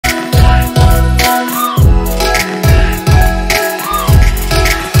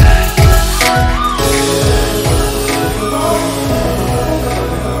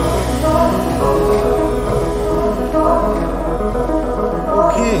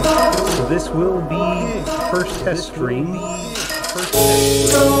this will be first test stream. Hopefully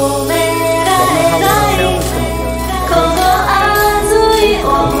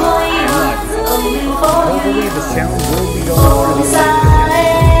the sound will be going through the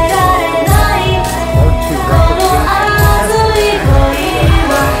hard to replicate.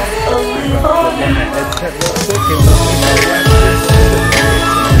 Headset real quick and we'll see how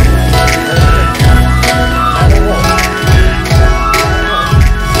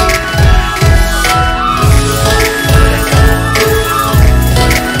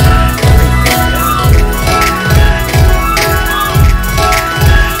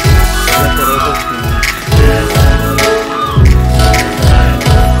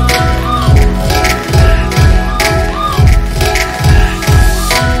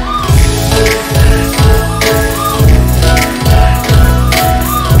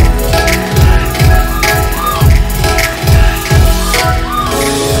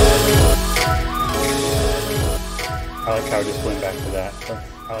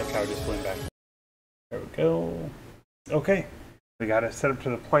There we go. Okay, we got it set up to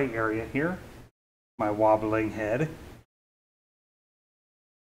the play area here. My wobbling head.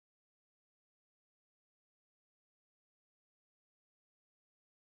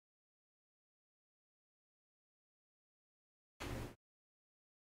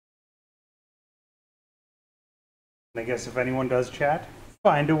 And I guess if anyone does chat,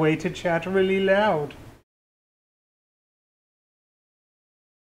 find a way to chat really loud.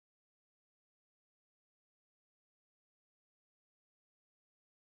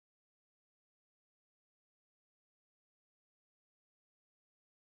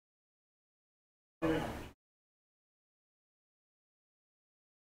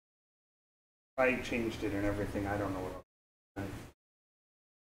 I changed it and everything. I don't know what else.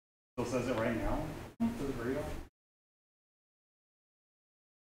 Still says it right now. Does it real?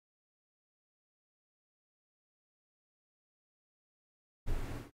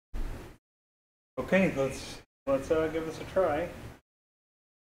 Okay, let's give this a try.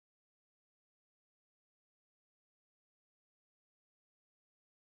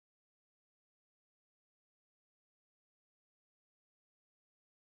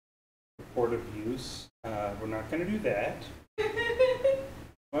 Report of use. We're not going to do that.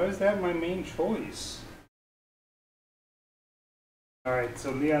 Why is that my main choice? Alright,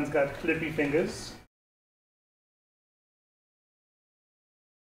 so Leon's got clippy fingers.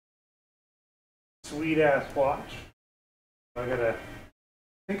 Sweet ass watch. I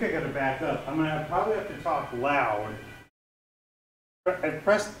think I gotta back up. I'm gonna probably have to talk loud. I've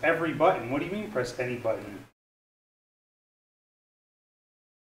pressed every button. What do you mean press any button?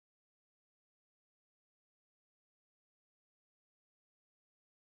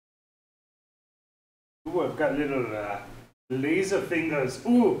 Ooh, I've got little laser fingers.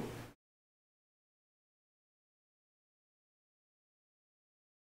 Ooh!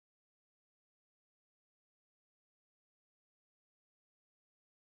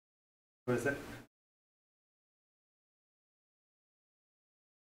 What is that?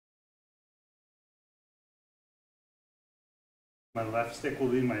 My left stick will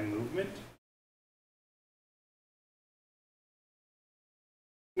be my movement?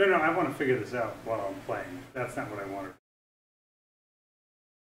 No, I want to figure this out while I'm playing. That's not what I wanted.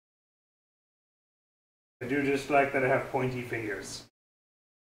 I do just like that I have pointy fingers.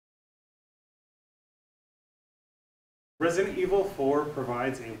 Resident Evil 4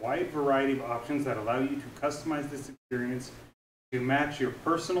 provides a wide variety of options that allow you to customize this experience to match your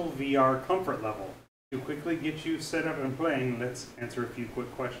personal VR comfort level. To quickly get you set up and playing, let's answer a few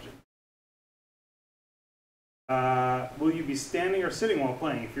quick questions. Will you be standing or sitting while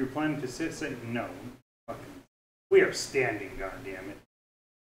playing? If you're planning to sit, say no. We are standing, goddammit.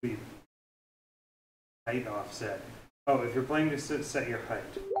 Height offset. Oh, if you're playing to sit, set your height.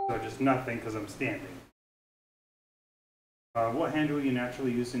 So just nothing because I'm standing. What hand will you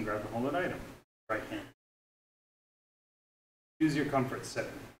naturally use and grab and hold an item? Right hand. Use your comfort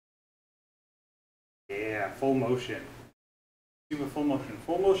setting. Yeah, full motion. Full motion.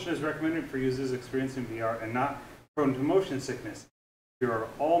 Full motion is recommended for users experiencing VR and not prone to motion sickness. If you are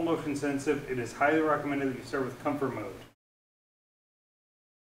all motion sensitive, it is highly recommended that you start with comfort mode.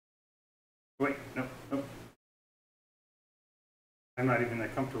 Wait, no. I'm not even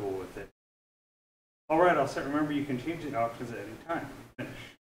that comfortable with it. Alright, I'll set. Remember, you can change the options at any time. Finish.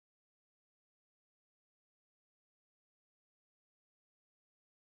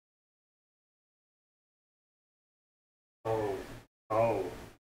 Oh.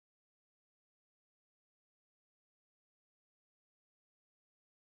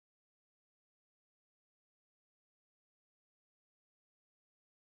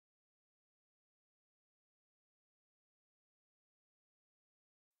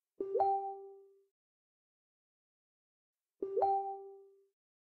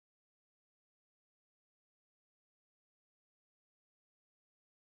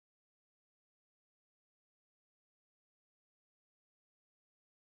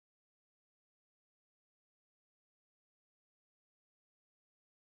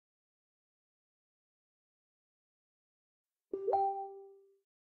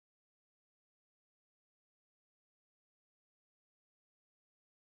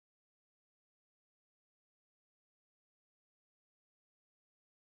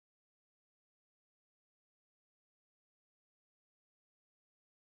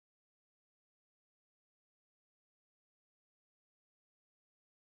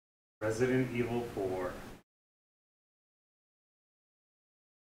 Resident Evil 4.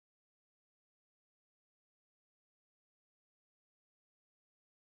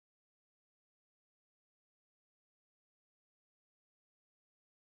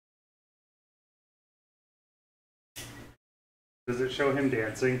 Does it show him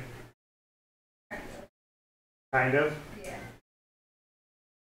dancing? Kind of? Yeah.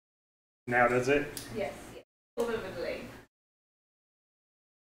 Now does it? Yes. Yeah. A little bit of a delay.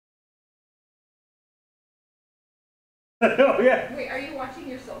 Oh yeah. Wait, are you watching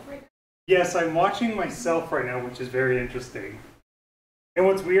yourself right now? Yes, I'm watching myself right now, which is very interesting. And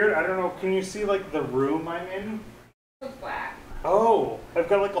what's weird, I don't know, can you see like the room I'm in? It's black. Oh, I've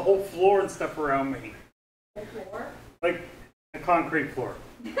got like a whole floor and stuff around me. The floor? Like a concrete floor.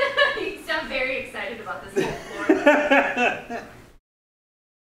 You sound very excited about this whole floor.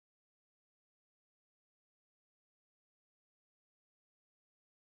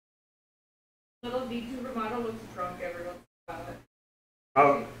 Little VTuber model looks drunk every once in a while.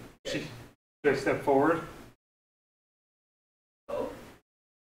 Oh, should I step forward? Oh.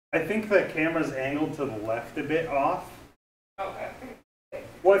 I think the camera's angled to the left a bit off. Okay.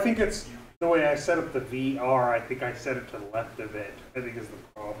 Well, I think it's the way I set up the VR. I think I set it to the left a bit. I think is the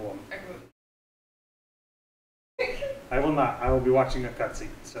problem. I will not. I will be watching a cutscene,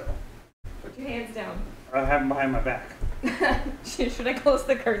 so. Put your hands down. I have them behind my back. Should I close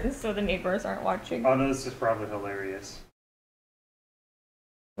the curtains so the neighbors aren't watching? Oh no, this is probably hilarious.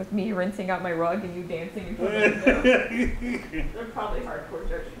 With me rinsing out my rug and you dancing in front of the window. They're probably hardcore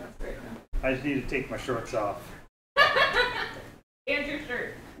judging us right now. I just need to take my shorts off. And your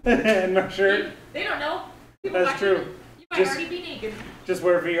shirt. And my shirt. They don't know. People That's true. You might Just- already be naked. Just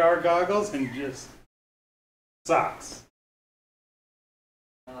wear VR goggles and just socks.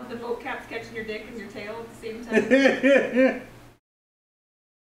 The boat cap's catching your dick and your tail at the same time.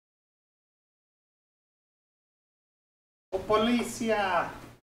 Oh, policia!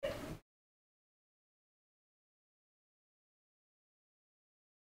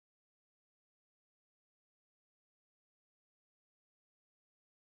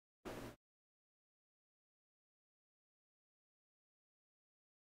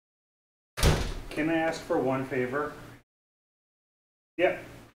 Can I ask for one favor? Yep.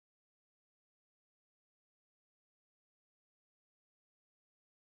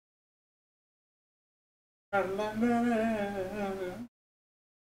 La, la, la, la.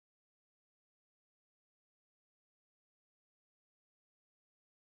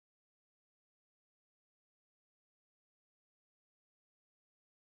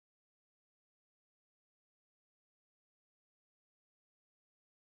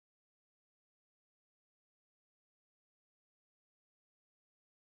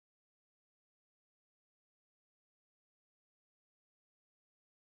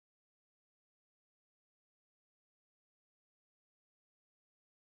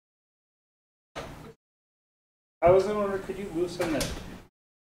 I was in order, could you loosen it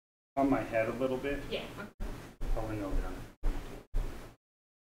on my head a little bit? Yeah. Probably no gun.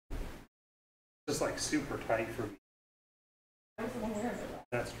 Just like super tight for me. I was the one wearing it.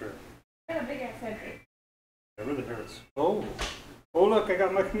 That's true. I got a big ass head. It really hurts. Oh. Oh look, I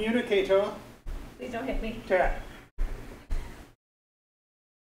got my communicator. Please don't hit me. Cat.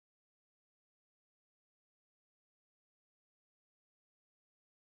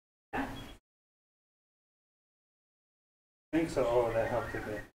 I think so. Oh, that helped a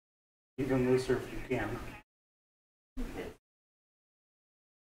bit. Even looser if you can.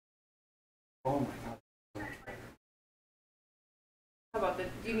 Oh my god. How about the,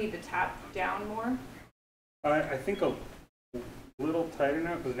 do you need the tap down more? I think a little tighter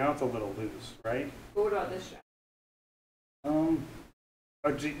now, because now it's a little loose, right? But what about this strap?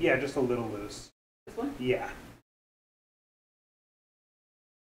 Yeah, just a little loose. This one? Yeah.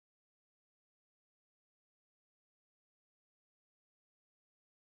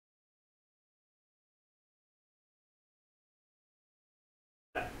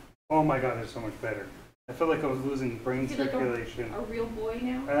 Oh my god, that's so much better. I feel like I was losing brain Feel like circulation. A real boy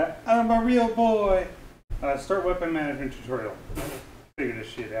now? I'm a real boy. Start weapon management tutorial. Figure this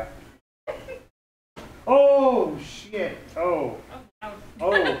shit out. Oh shit. Oh.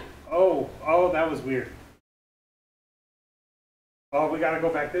 Oh, that was weird. Oh, we gotta go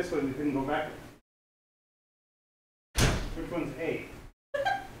back this way. We couldn't go back. Which one's A?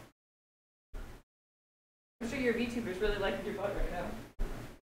 I'm sure your VTubers really liking your butt right now.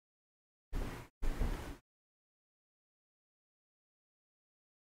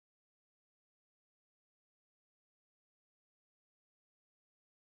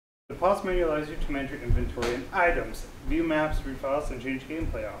 The pause menu allows you to manage your inventory and items, view maps, read files, and change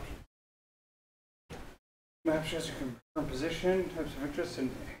gameplay options. Map shows your confirmed position, types of interest, and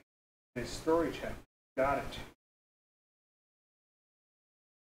a story check. Got it.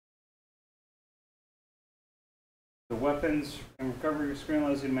 The weapons and recovery your screen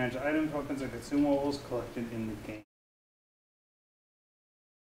allows you to manage items, weapons, and consumables collected in the game.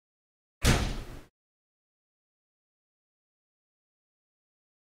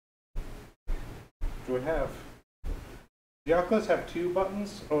 Do it have? The Oculus have 2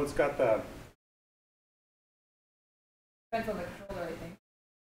 buttons? Oh, it's got the... Depends on the controller, I think.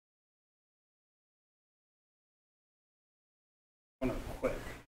 I'm gonna equip.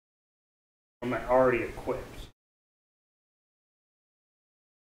 I'm already equipped.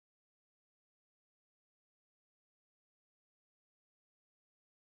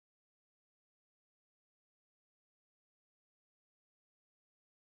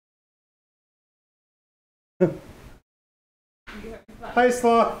 Hi,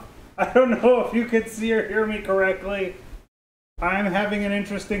 Sloth. I don't know if you could see or hear me correctly. I'm having an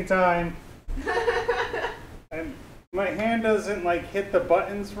interesting time. My hand doesn't like hit the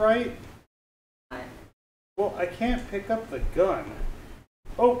buttons right. What? Well, I can't pick up the gun.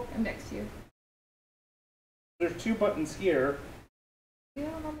 Oh, I'm next to you. there's 2 buttons here. Do you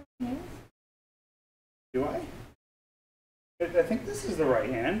have them on the hands? Do I? I think this is the right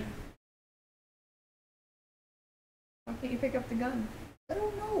hand. Why can't you pick up the gun? I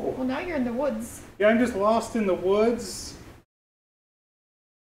don't know. Well, now you're in the woods. Yeah, I'm just lost in the woods.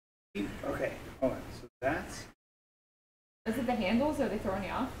 Okay, hold on. So that's... Is it the handles or are they throwing you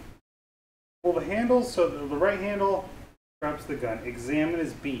off? Well, the handles, so the right handle grabs the gun. Examine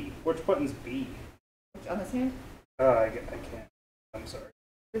is B. Which button's B? Which, on this hand? I can't. I'm sorry.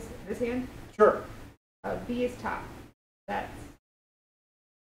 This hand? Sure. B is top. That's...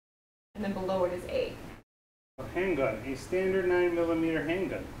 And then below it is A. A handgun. A standard 9mm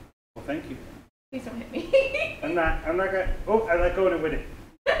handgun. Well, thank you. Please don't hit me. I'm not gonna... Oh, I let go and it went in.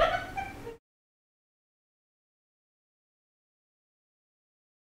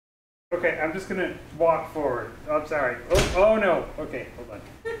 Okay, I'm just gonna walk forward. Oh, I'm sorry. Oh no. Okay, hold on.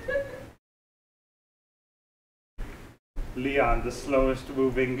 Leon, the slowest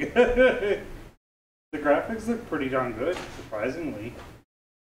moving. The graphics look pretty darn good, surprisingly.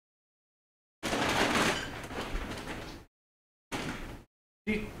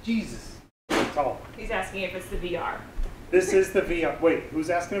 Jesus. It's all. He's asking if it's the VR. This is the VR. Wait, who's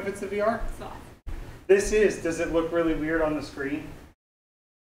asking if it's the VR? Sloth. This is. Does it look really weird on the screen?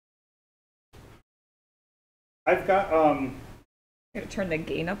 I've got, I'm gonna turn the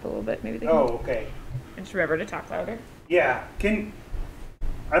gain up a little bit, maybe. Oh, okay. And just remember to talk louder. Yeah, I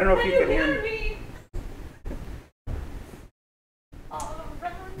don't know if you can hear me.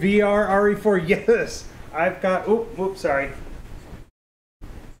 VR RE4, yes. I've got, oops, sorry.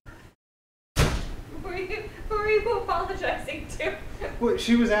 Who are you apologizing to? Well,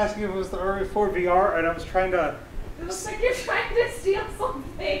 she was asking if it was the RE4 VR, and I was trying to... It looks like you're trying to steal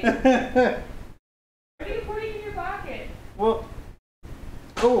something. What are you putting in your pocket? Well,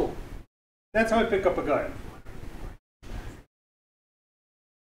 that's how I pick up a gun.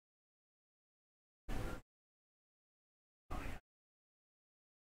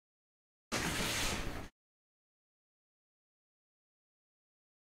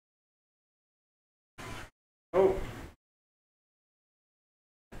 Oh.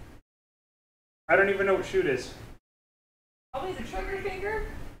 I don't even know what shoot is. Probably the trigger finger?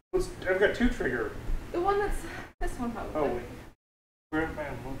 I've got 2 trigger. The one that's... This one probably. Oh, wait. Grab my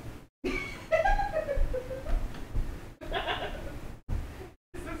ammo. This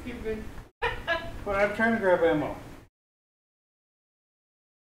is so stupid. Well, I'm trying to grab ammo.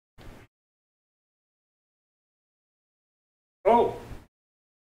 Oh!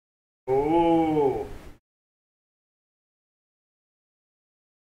 Oh!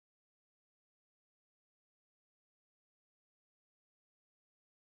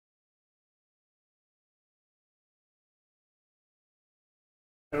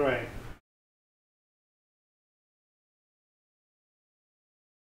 All right.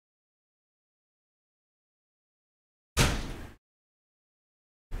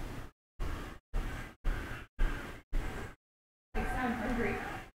 They sound hungry.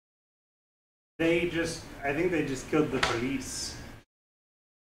 I think they just killed the police.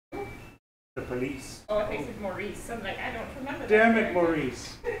 The police. Oh, I think it's Maurice. I'm like, I don't remember that. Damn it, character.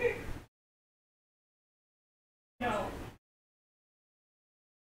 Maurice. No.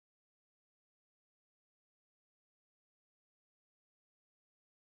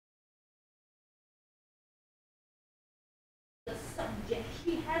 The subject,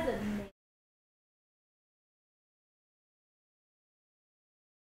 she has a name.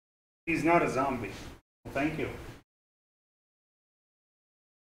 He's not a zombie. Well, thank you.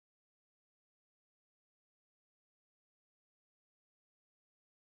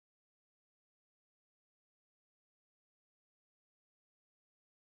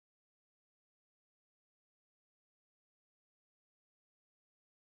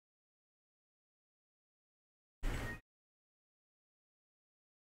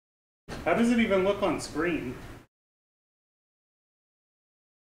 How does it even look on screen?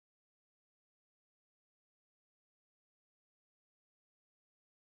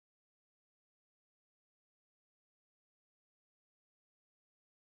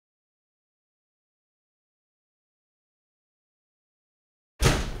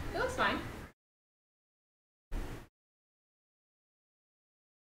 It looks fine.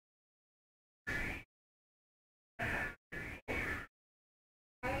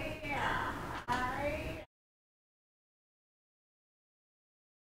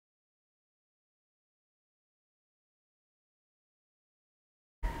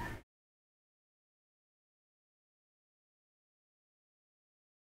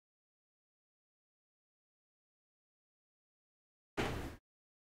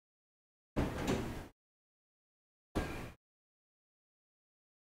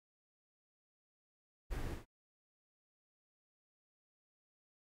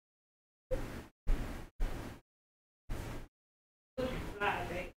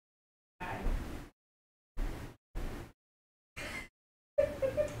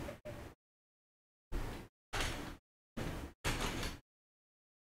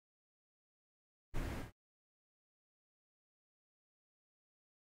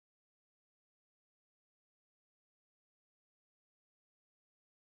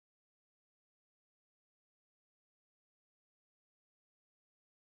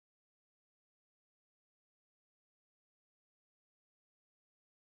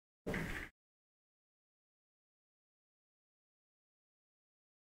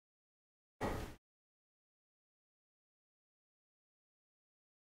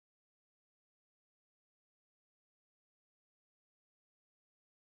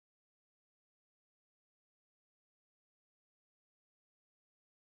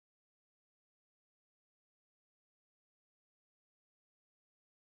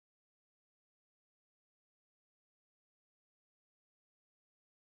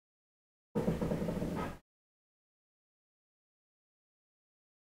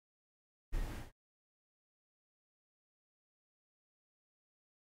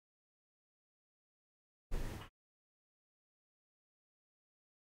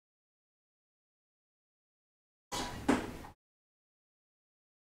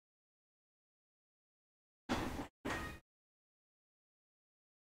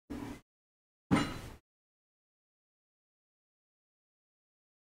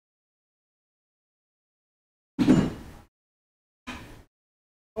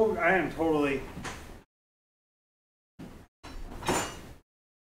 Oh, I am totally.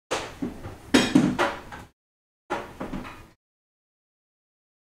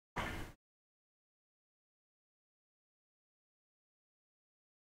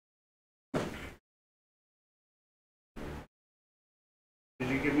 Did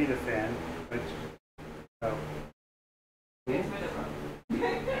you give me the fan? Which, oh.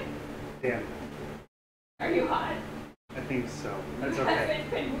 Damn. Are you hot? I think so. That's You okay.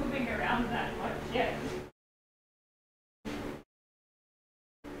 haven't been moving around that much yet.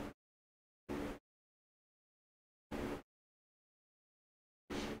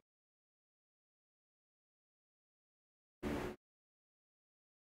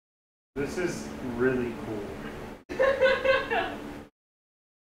 This is really cool.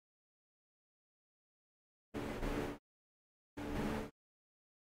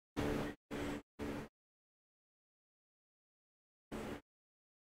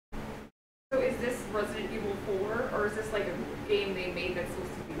 So is this Resident Evil 4, or is this like a game they made that's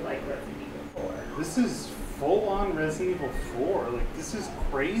supposed to be like Resident Evil 4? This is full on Resident Evil 4. Like, this is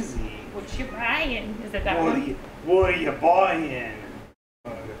crazy. What you buying? Is it that What one? are you buying?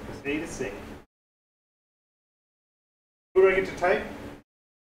 Oh, I got this A to save. Who do I get to type?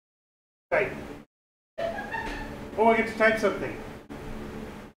 Type. Oh, I get to type something.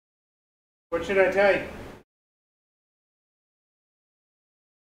 What should I type?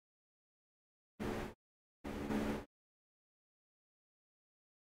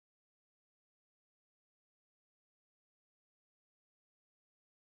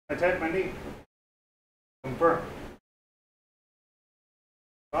 I typed my name. Confirm.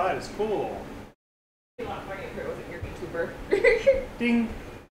 Oh, that is cool. You want funny if it wasn't your VTuber. Ding.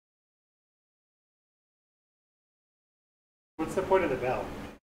 What's the point of the bell?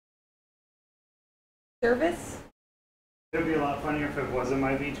 service? It would be a lot funnier if it wasn't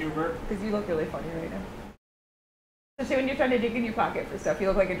my VTuber. Because you look really funny right now. Especially when you're trying to dig in your pocket for stuff. You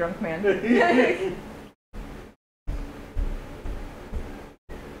look like a drunk man. We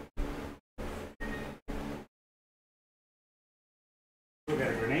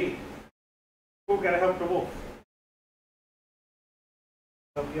got a grenade. Oh, gotta help the wolf.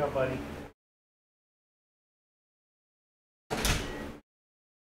 Help you out, buddy.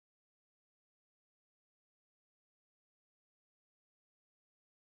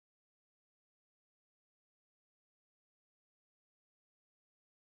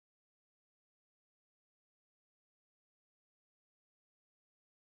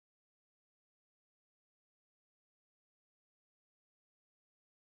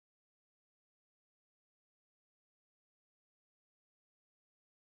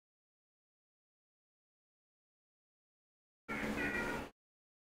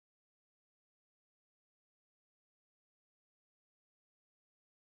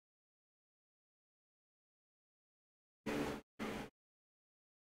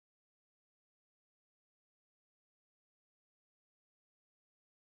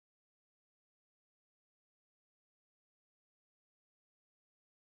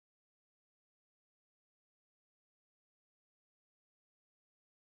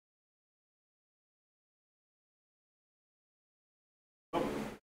 Oh,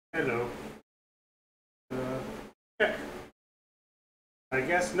 hello. Check. I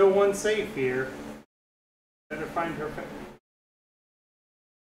guess no one's safe here. Better find her.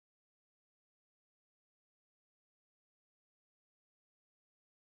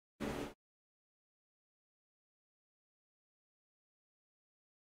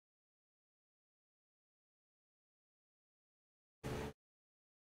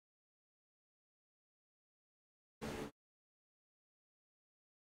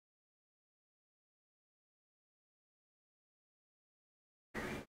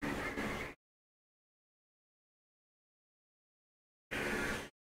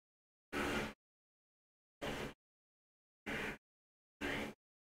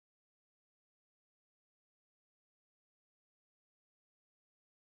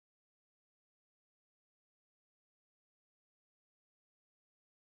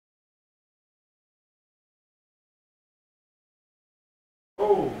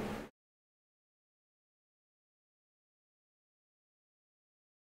 Oh.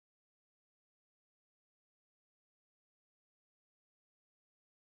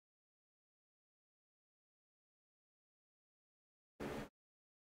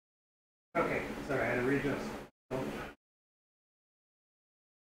 Okay, sorry, I had to readjust.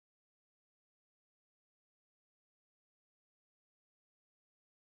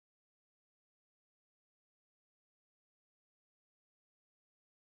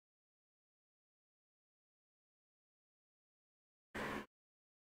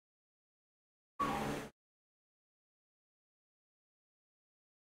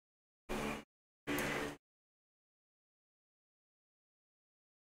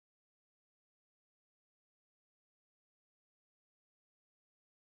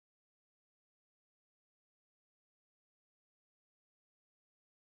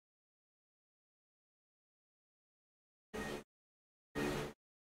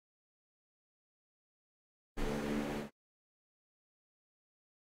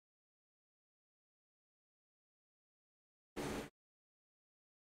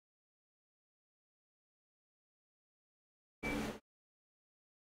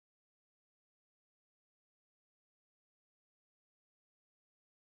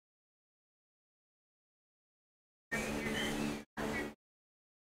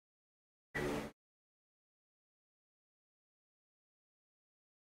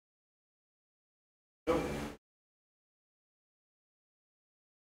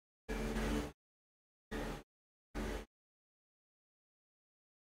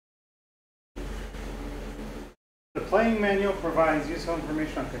 The playing manual provides useful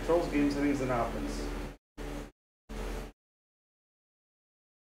information on controls, game settings, and options.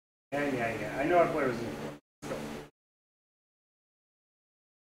 Yeah. I know what players do. Let's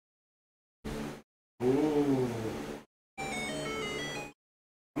go. Ooh.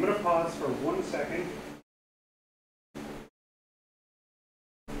 I'm gonna pause for 1 second.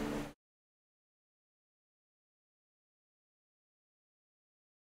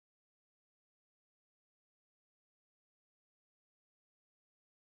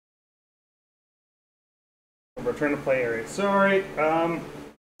 We're trying to play area. Sorry.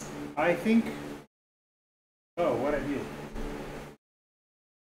 I think. Oh, what I do?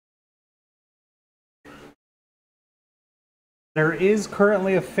 There is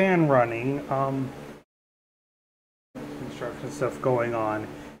currently a fan running. stuff going on.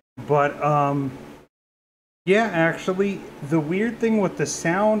 But yeah, actually, the weird thing with the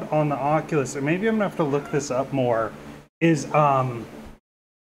sound on the Oculus, and maybe I'm gonna have to look this up more, is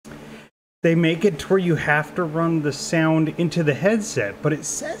they make it to where you have to run the sound into the headset, but it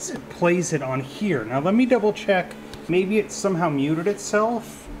says it plays it on here. Now let me double check. Maybe it somehow muted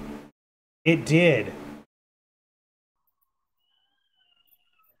itself. It did.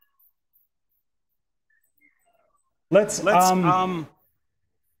 Let's can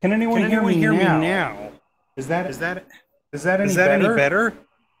anyone hear me now? Is that any better?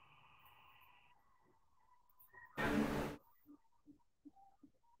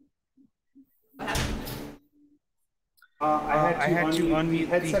 I had to unmute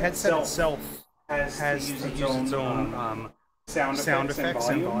the headset itself. Has to use its own sound effects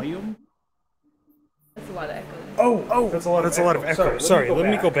and volume. That's a lot of echo. Oh, that's a lot of echo. Sorry, let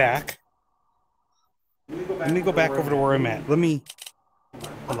me go back. Let me go back over to where I'm at.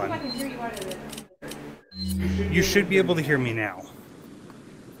 Hold on. You should be able to hear me now.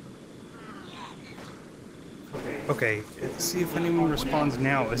 Okay, let's see if anyone responds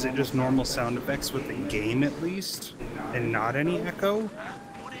now. Is it just normal sound effects with the game at least? And not any echo?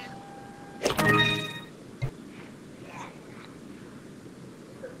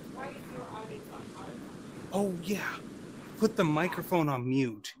 Oh yeah, put the microphone on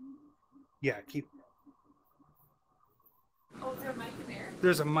mute. Yeah, keep... Oh, is there a mic in there?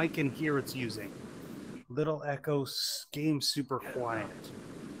 There's a mic in here it's using. Little echo, game super quiet.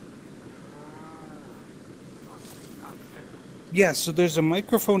 Yeah, so there's a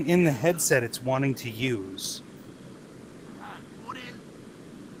microphone in the headset it's wanting to use.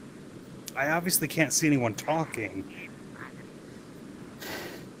 I obviously can't see anyone talking.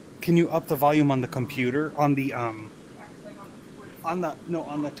 Can you up the volume on the computer? On the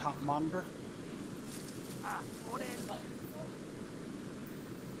top monitor?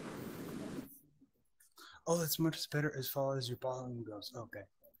 Oh, that's much better as far as your volume goes. Okay.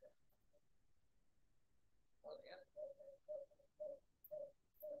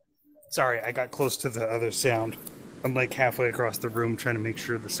 Sorry, I got close to the other sound. I'm like halfway across the room trying to make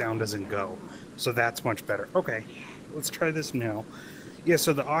sure the sound doesn't go. So that's much better. Okay, let's try this now. Yeah,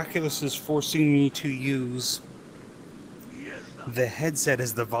 so the Oculus is forcing me to use the headset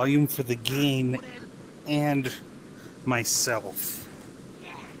as the volume for the game and myself.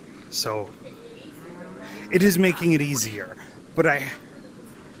 So it is making it easier, but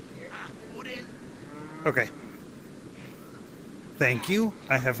okay. Thank you.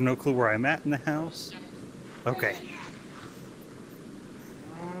 I have no clue where I'm at in the house. Okay.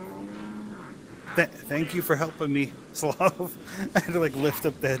 Thank you for helping me, Slav. I had to like lift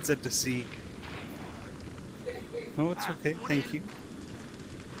up the headset to see. Oh, it's okay. Thank you.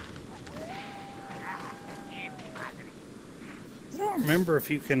 I don't remember if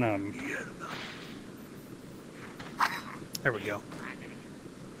you can, there we go.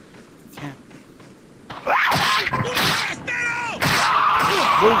 Can't.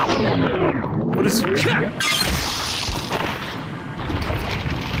 Whoa. What is...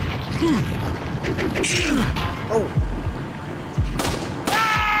 Oh.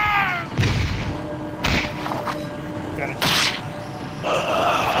 Got it.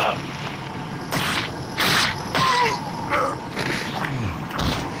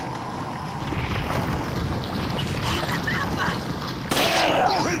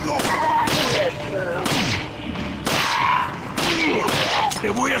 ¡Te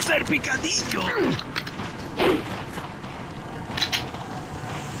voy a hacer picadillo!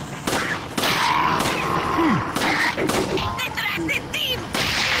 ¡Detrás de ti!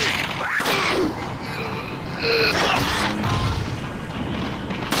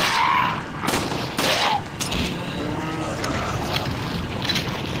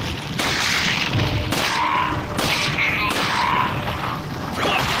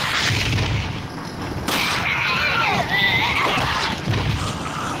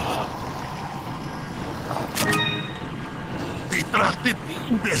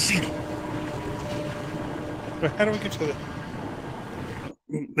 Imbécil. How do we get to the...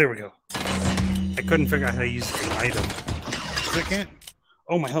 There we go. I couldn't figure out how to use the item. I can't...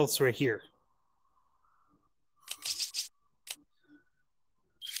 Oh, my health's right here.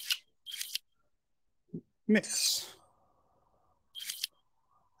 Miss.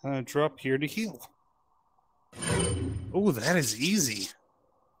 Drop here to heal. Oh, that is easy.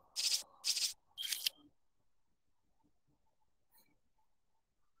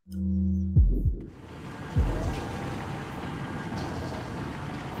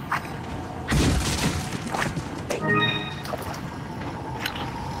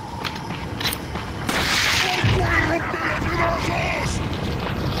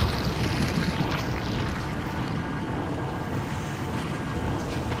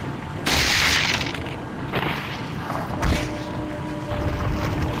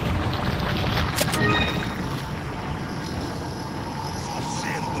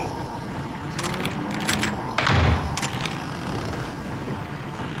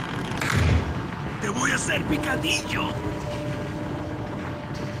 voy a hacer picadillo.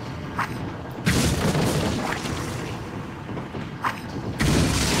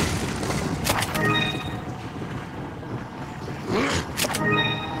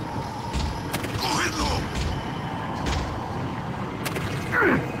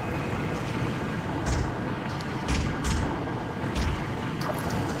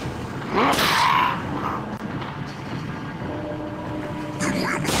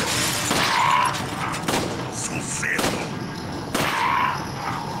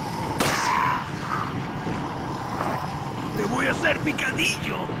 Te voy a hacer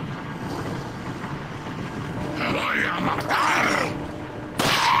picadillo. Te voy a matar.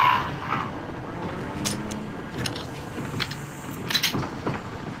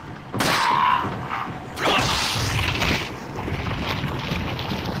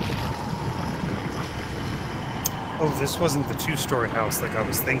 Oh, this wasn't the two-story house like I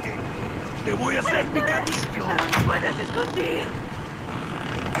was thinking. Te voy a hacer picadillo. Puedes esconder.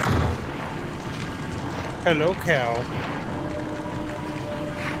 Hello, cow.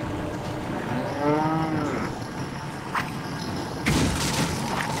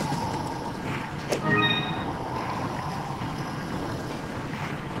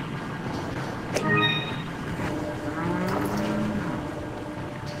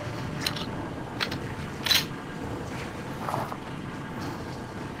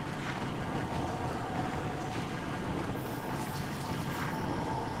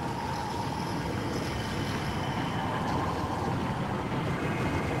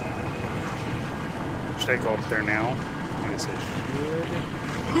 Should I go up there now? I guess I should.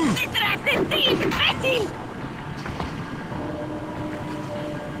 ¡Detrás de ti, imbécil!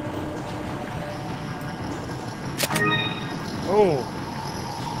 Oh,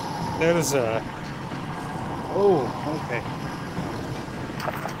 that is a. Oh, okay.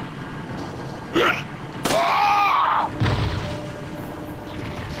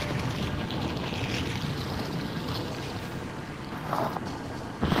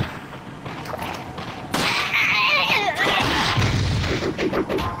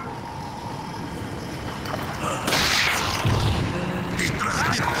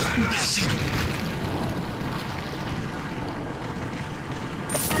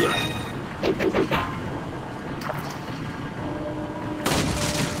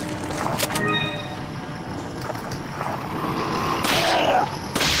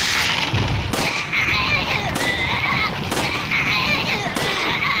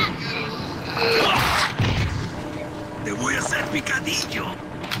 Te voy a hacer picadillo.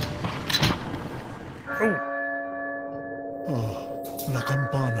 La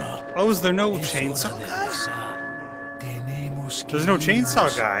campana. Oh, is there no chainsaw guy? There's no chainsaw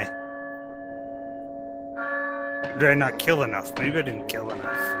guy. Did I not kill enough? Maybe I didn't kill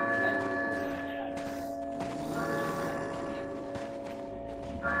enough.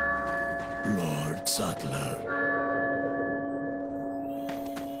 Lord Sattler.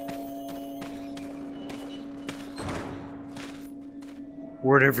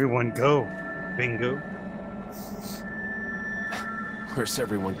 Where'd everyone go? Bingo. Where's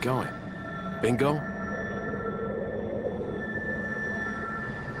everyone going? Bingo?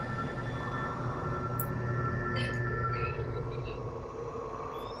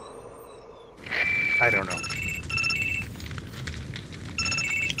 I don't know.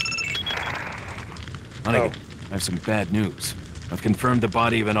 Hunnigan, I have some bad news. I've confirmed the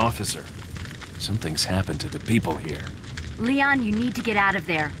body of an officer. Something's happened to the people here. Leon, you need to get out of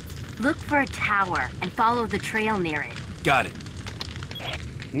there. Look for a tower and follow the trail near it. Got it.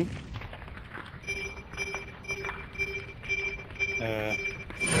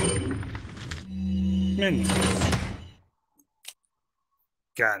 Menu.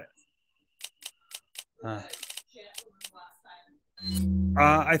 Got it.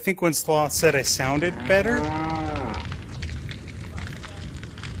 I think when Sloth said I sounded better.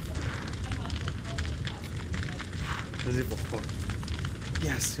 Was it before?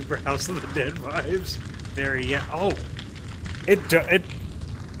 Yeah, Super House of the Dead vibes. Very, yeah. Oh, it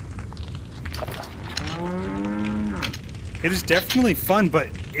is definitely fun, but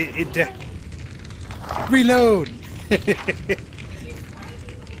reload.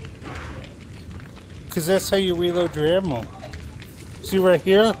 Because that's how you reload your ammo. See right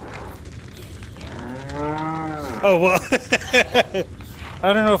here? Oh, well.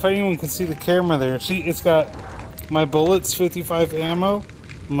 I don't know if anyone can see the camera there. See, it's got my bullets, 55 ammo,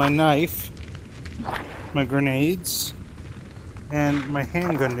 my knife, my grenades, and my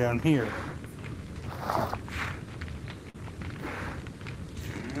handgun down here.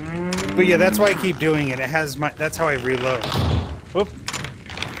 But yeah, that's why I keep doing it. It has my, that's how I reload. Whoop.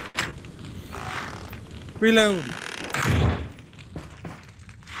 Reload.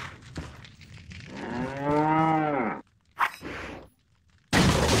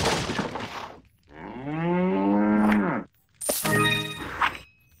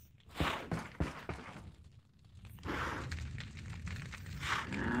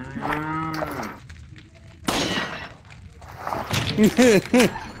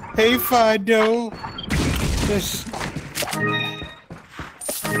 Hey, Fido. This.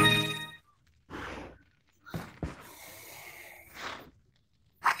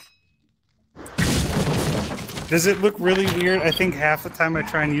 Does it look really weird? I think half the time I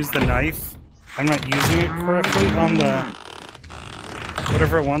try and use the knife, I'm not using it correctly on the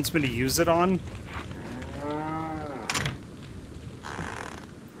whatever it wants me to use it on.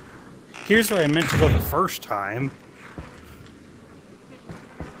 Here's where I meant to go the first time.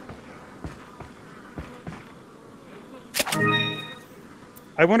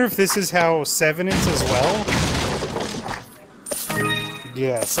 I wonder if this is how 7 is as well?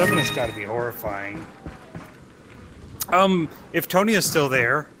 Yeah, 7 has got to be horrifying. If Tony is still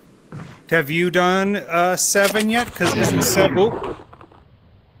there, have you done 7 yet? Because isn't 7... Oh.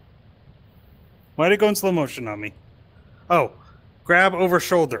 Why did it go in slow motion on me? Oh, grab over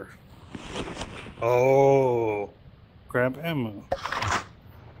shoulder. Oh. Grab ammo.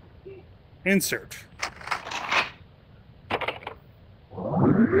 Insert.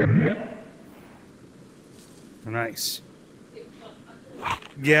 Nice.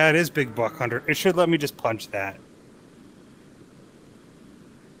 Yeah, it is Big Buck Hunter. It should let me just punch that.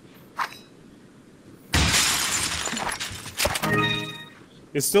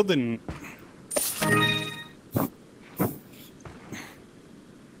 It still didn't.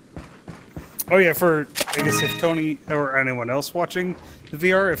 Oh yeah, for I guess if Tony or anyone else watching the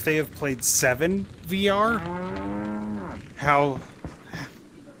VR, if they have played 7 VR, how?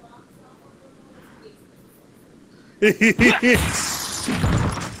 Because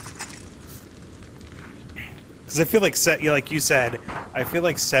I feel like like you said, I feel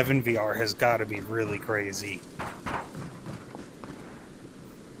like 7 VR has got to be really crazy.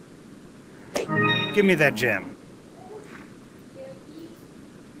 Give me that gem.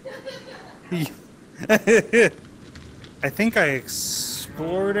 I think I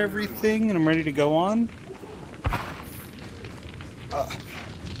explored everything and I'm ready to go on.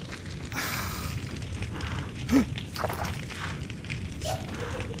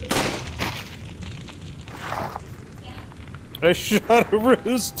 I shot a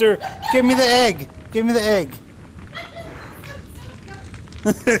rooster. Give me the egg. Give me the egg.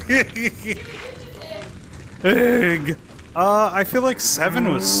 Egg. I feel like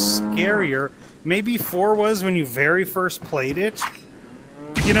 7 was scarier. Maybe 4 was when you very first played it.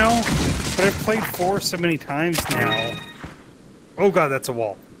 You know? But I've played 4 so many times now. Oh god, that's a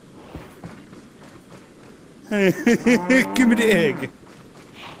wall. Give me the egg.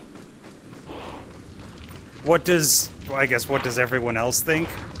 What does... Well, I guess what does everyone else think?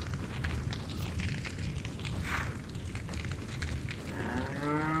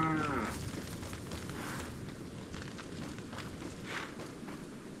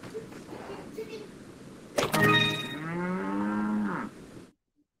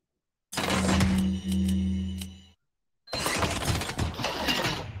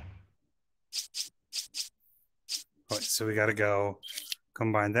 So we gotta go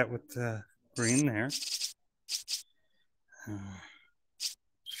combine that with the green there.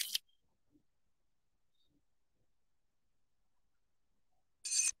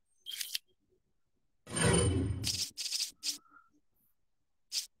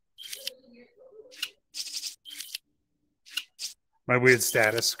 My weird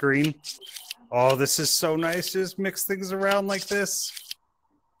status screen. Oh, this is so nice. Just mix things around like this.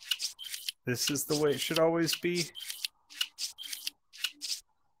 This is the way it should always be.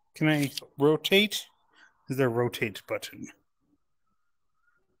 Can I rotate? Is there a rotate button?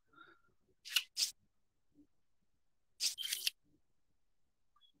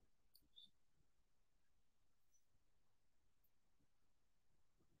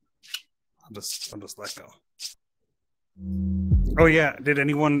 I'll just let go. Oh yeah, did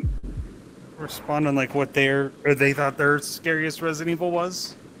anyone respond on like what they thought their scariest Resident Evil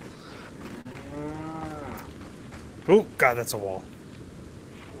was? Oh god, that's a wall.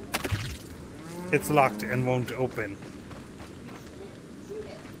 It's locked and won't open.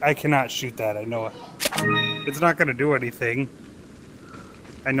 I cannot shoot that, I know it. It's not gonna do anything.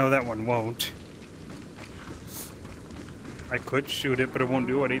 I know that one won't. I could shoot it, but it won't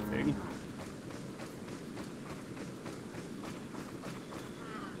do anything.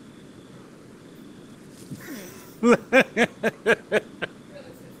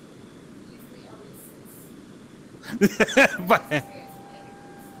 But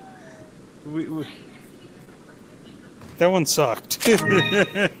we that one sucked.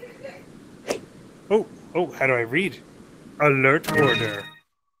 Oh, how do I read? Alert order.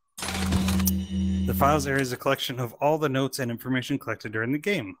 The files area is a collection of all the notes and information collected during the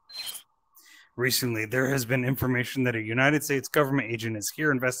game. Recently, there has been information that a United States government agent is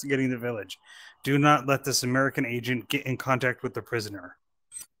here investigating the village. Do not let this American agent get in contact with the prisoner.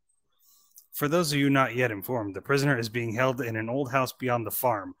 For those of you not yet informed, the prisoner is being held in an old house beyond the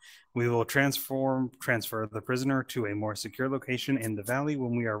farm. We will transfer the prisoner to a more secure location in the valley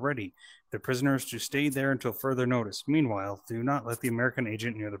when we are ready. The prisoner is to stay there until further notice. Meanwhile, do not let the American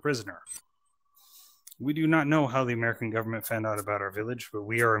agent near the prisoner. We do not know how the American government found out about our village, but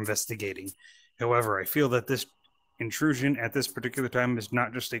we are investigating. However, I feel that this intrusion at this particular time is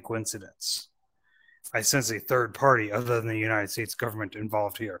not just a coincidence. I sense a third party other than the United States government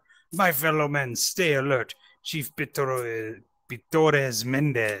involved here. My fellow men, stay alert. Chief Pitores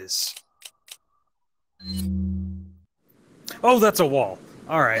Mendez. Oh, that's a wall.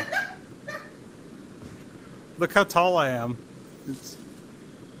 All right. Look how tall I am.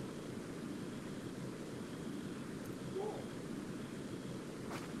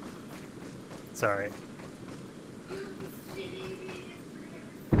 Sorry.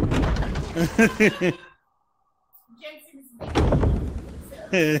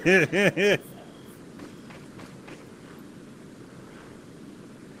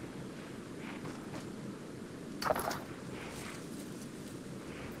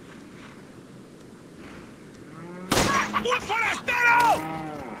 ¡Un forastero!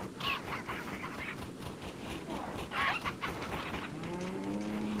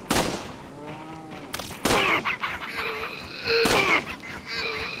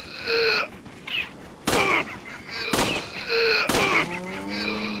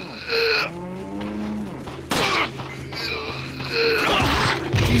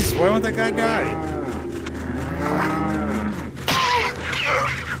 Jesus, why won't that guy die?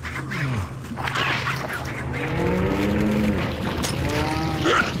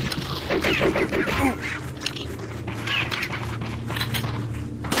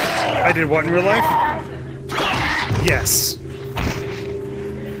 I did what in real life? Yes.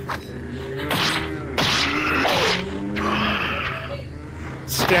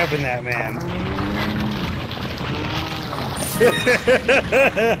 Stabbing that man.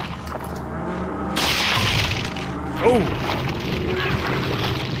 Oh!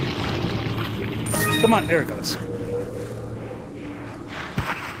 Come on, there it goes.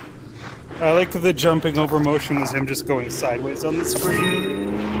 I like the jumping over motion was him just going sideways on the screen.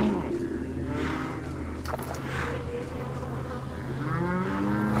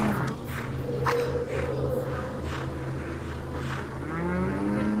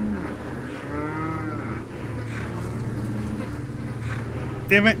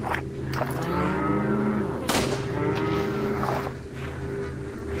 Damn it.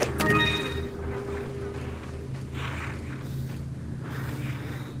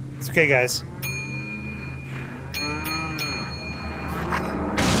 It's okay, guys.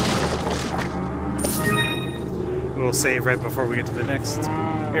 We'll save right before we get to the next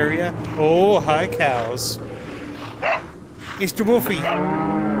area. Oh, hi, cows. Mr. Wolfie.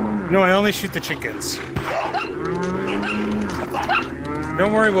 No, I only shoot the chickens.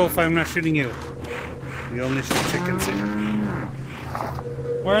 Don't worry, Wolf, I'm not shooting you. We only shoot chickens here.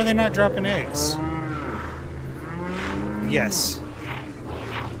 Why are they not dropping eggs? Yes.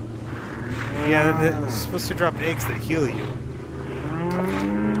 Yeah, they're supposed to drop eggs that heal you.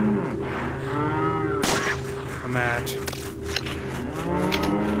 A match.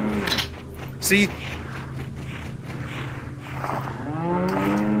 See?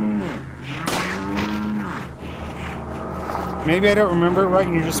 Maybe I don't remember it right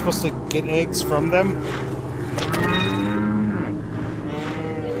and you're just supposed to get eggs from them.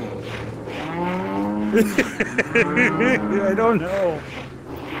 I don't know.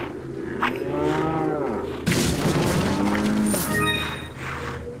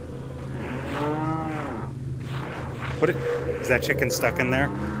 What is that chicken stuck in there?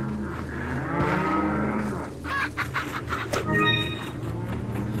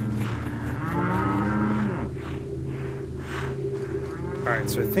 Alright,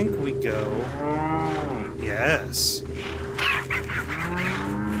 so I think we go... Yes.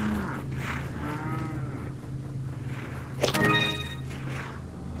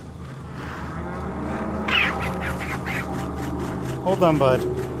 Hold on, bud.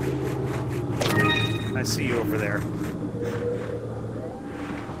 I see you over there.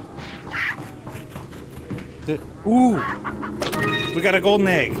 Ooh! We got a golden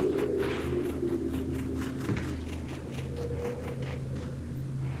egg.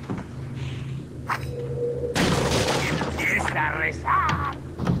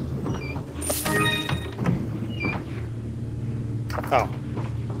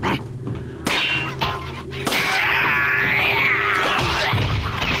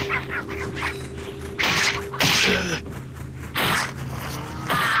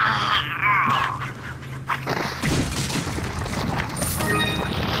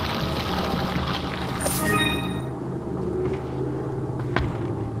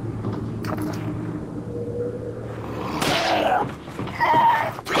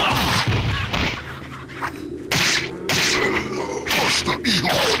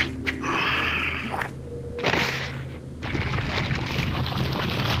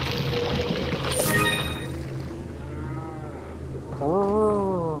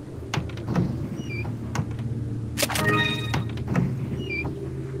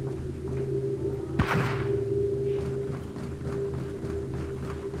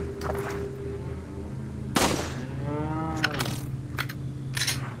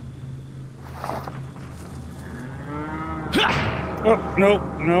 Oh, no,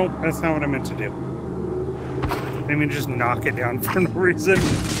 no, that's not what I meant to do. I mean, just knock it down for no reason.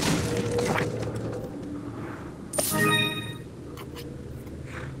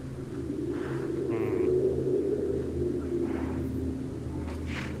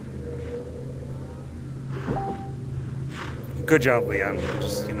 Good job, Leon.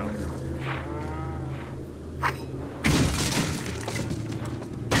 Just, you know.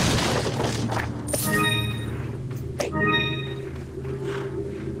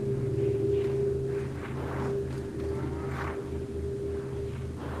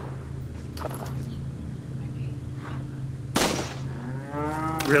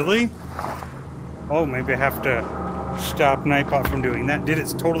 Really? Oh, maybe I have to stop Nightbot from doing that. Did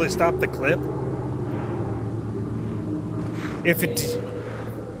it totally stop the clip? If it...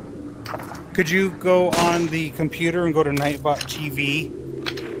 Could you go on the computer and go to Nightbot TV?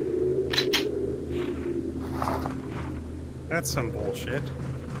 That's some bullshit.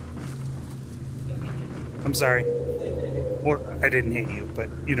 I'm sorry. Or, I didn't hit you, but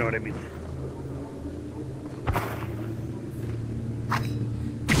you know what I mean.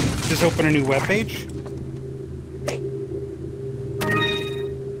 Just open a new web page.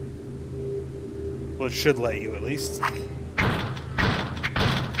 Well, it should let you at least.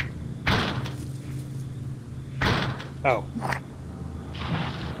 Oh.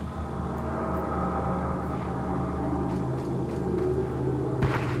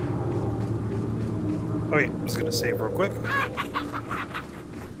 Oh yeah, I'm just gonna save real quick.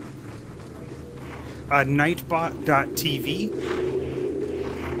 Nightbot.tv.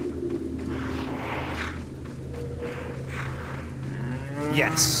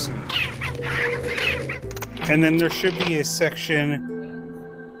 Yes. And then there should be a section,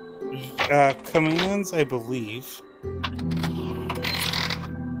 commands, I believe.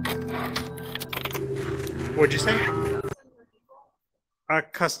 What'd you say?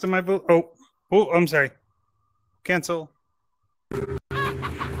 Customize. Oh, I'm sorry. Cancel.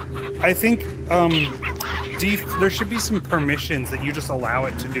 I think, there should be some permissions that you just allow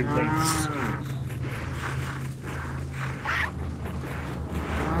it to do things.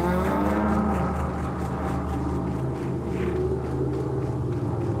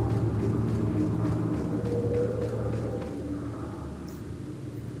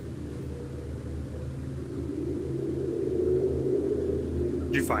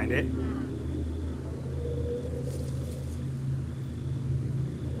 Did you find it?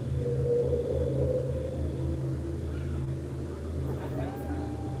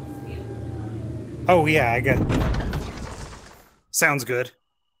 Oh yeah, I got it. Sounds good.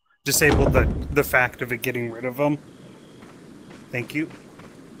 Disabled the fact of it getting rid of them. Thank you.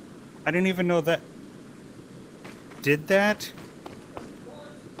 I didn't even know that did that.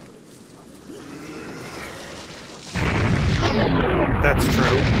 That's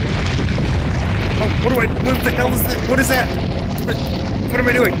true. Oh, what the hell is that? What is that? What am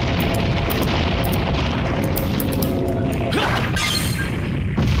I doing?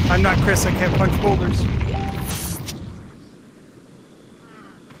 I'm not Chris, I can't punch boulders.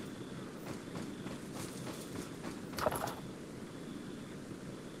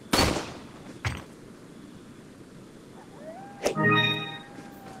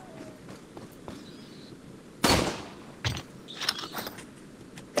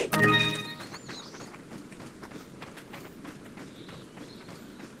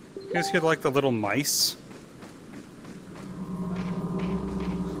 You guys hear like the little mice?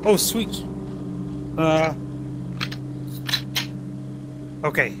 Oh, sweet.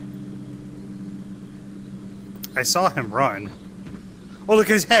 Okay. I saw him run. Oh, look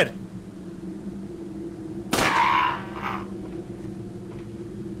at his head.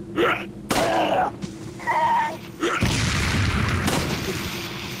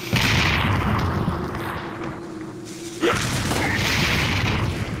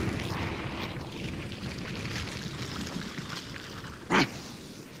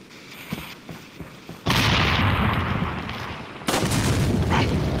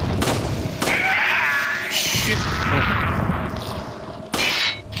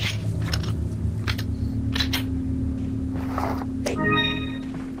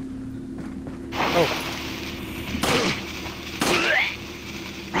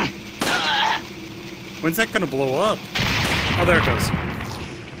 When's that gonna blow up? Oh, there it goes.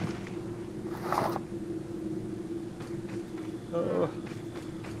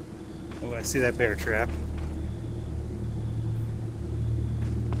 Oh, I see that bear trap.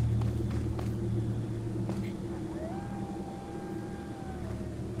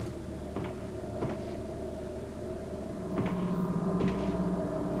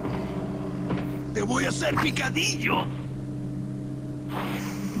 Te voy a hacer picadillo.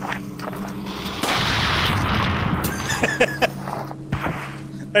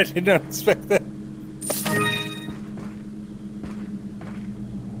 I did not expect that.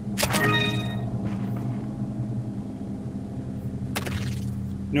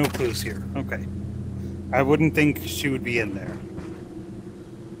 No clues here. Okay. I wouldn't think she would be in there.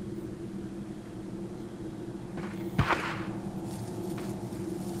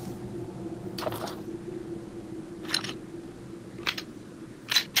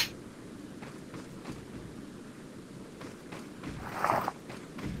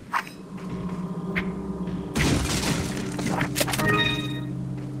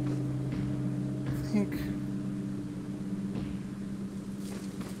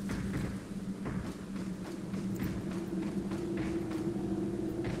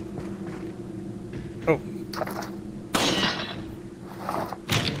 Oh.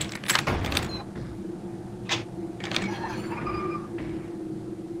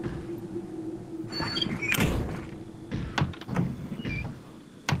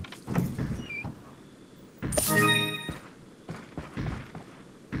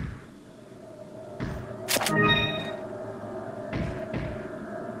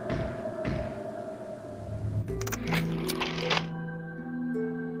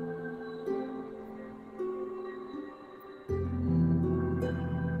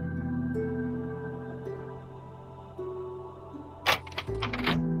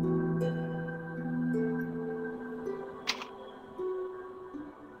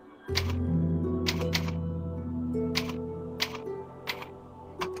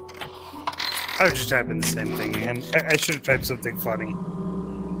 I was just typing the same thing, and I should have typed something funny.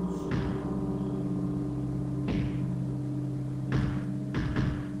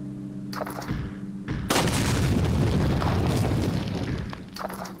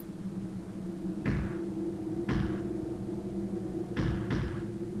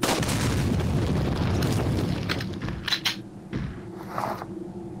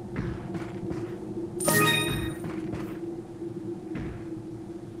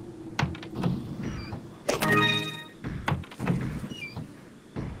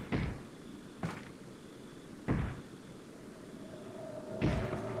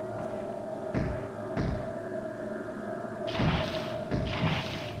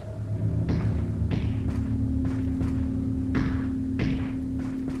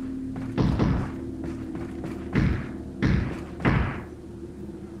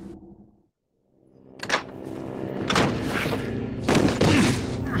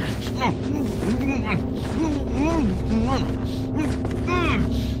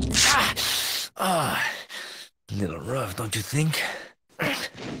 Little rough, don't you think?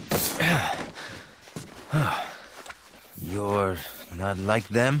 You're not like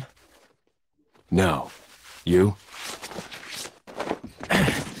them? No. You?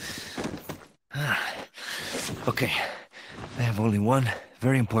 Okay, I have only one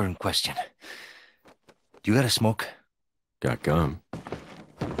very important question. Do you got a smoke? Got gum.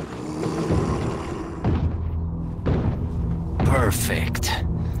 Perfect.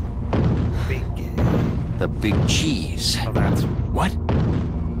 Big. The big cheese. Oh, that's What?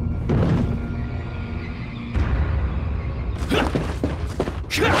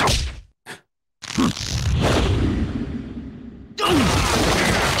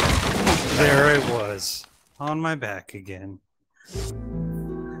 there it was. On my back again.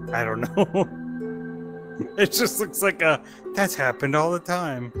 I don't know. It just looks like that's happened all the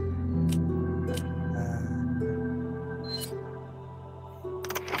time.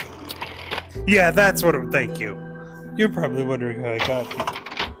 Yeah, that's what I'm. Thank you. You're probably wondering how I got here.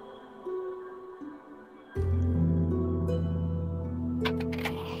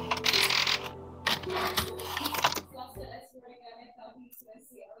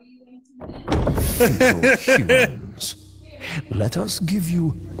 Humans, let us give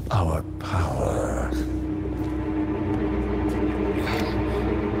you our power.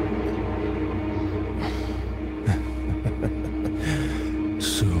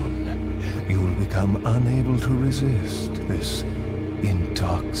 Soon, you will become unable to resist this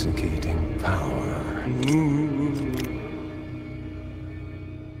intoxicating power.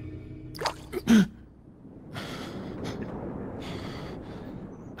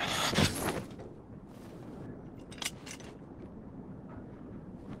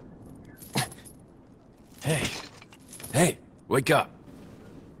 Hey. Hey, wake up.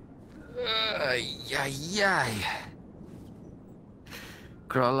 Ay, ay, ay.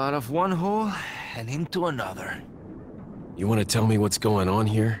 Crawl out of one hole and into another. You want to tell me what's going on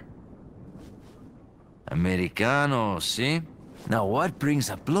here? Americano, see? Now what brings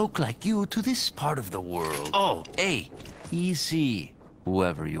a bloke like you to this part of the world? Oh, hey, easy,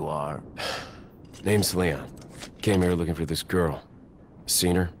 whoever you are. Name's Leon. Came here looking for this girl.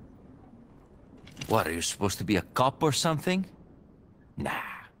 Seen her? What, are you supposed to be a cop or something? Nah,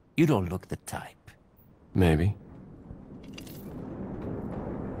 you don't look the type. Maybe.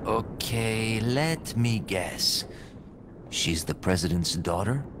 Okay, let me guess. She's the president's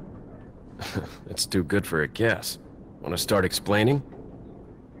daughter? That's too good for a guess. Want to start explaining?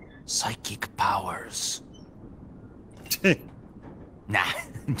 Psychic powers. Nah,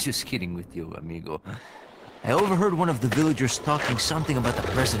 I'm just kidding with you, amigo. I overheard one of the villagers talking something about the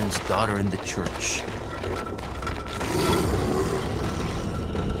president's daughter in the church.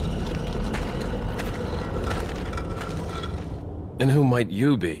 And who might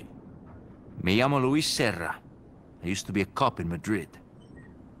you be? Me llamo Luis Serra. I used to be a cop in Madrid.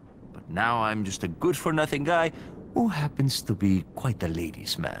 But now I'm just a good-for-nothing guy who happens to be quite a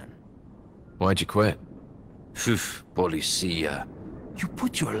ladies' man. Why'd you quit? Phew, policia. You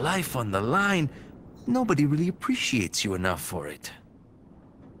put your life on the line, nobody really appreciates you enough for it.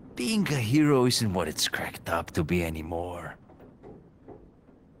 Being a hero isn't what it's cracked up to be anymore.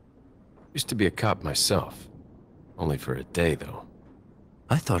 Used to be a cop myself. Only for a day, though.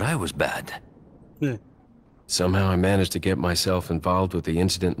 I thought I was bad. Somehow I managed to get myself involved with the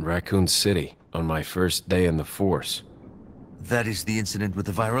incident in Raccoon City on my first day in the force. That is the incident with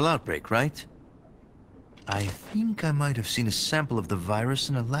the viral outbreak, right? I think I might have seen a sample of the virus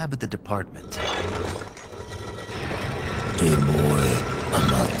in a lab at the department.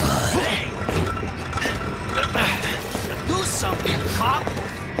 Do something, cop!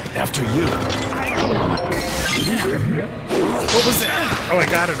 After you. What was that? Oh, I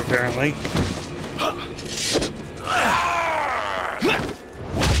got it apparently.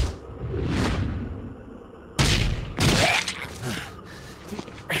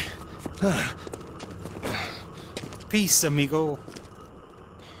 Peace, amigo.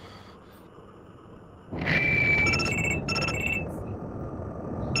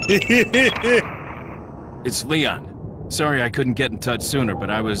 It's Leon. Sorry I couldn't get in touch sooner, but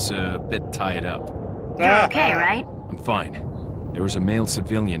I was a bit tied up. You're okay, right? I'm fine. There was a male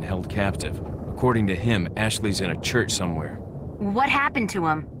civilian held captive. According to him, Ashley's in a church somewhere. What happened to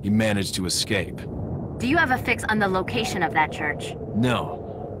him? He managed to escape. Do you have a fix on the location of that church?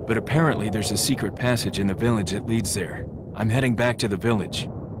 No, but apparently there's a secret passage in the village that leads there. I'm heading back to the village.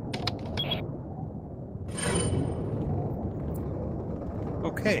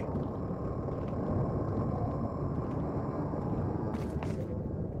 Okay.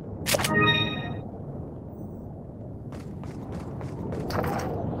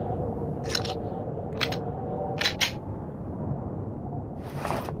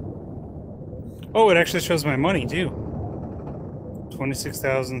 Oh, it actually shows my money too.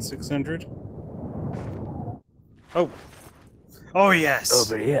 26,600. Oh. Oh yes.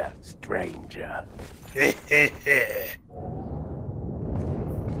 Over here, stranger.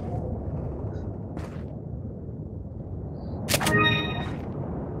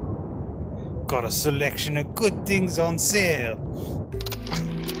 Got a selection of good things on sale.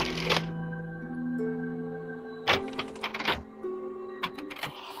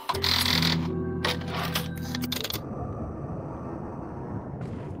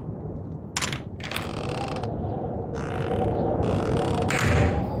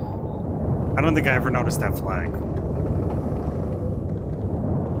 I don't think I ever noticed that flag.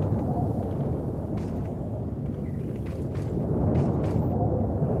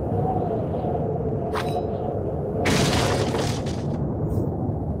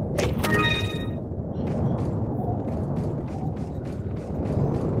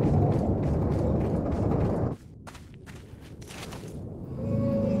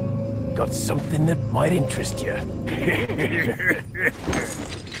 Got something that might interest you.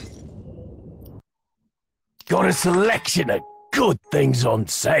 Got a selection of good things on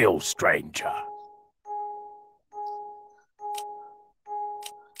sale, stranger.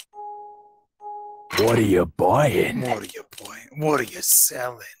 What are you buying? What are you buying? What are you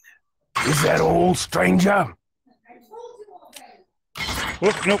selling? Is that all, stranger?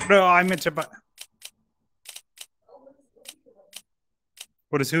 Whoop, nope, no, I meant to buy.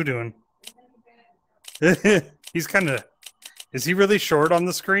 What is who doing? He's kind of. Is he really short on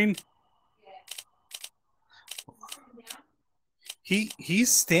the screen? He's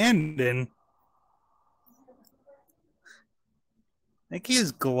standing. think he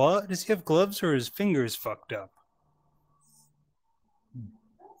has gloves. Does he have gloves or his fingers fucked up?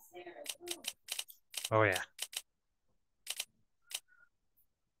 Oh yeah.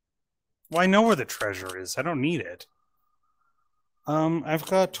 Well, I know where the treasure is. I don't need it. I've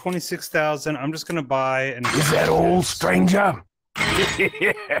got 26,000. I'm just gonna buy and. Is that all, stranger?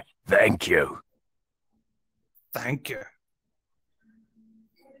 Thank you. Thank you.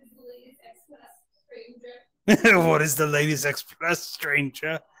 What is the latest express,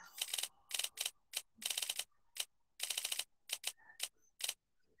 stranger?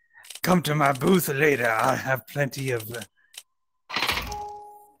 Come to my booth later. I have plenty of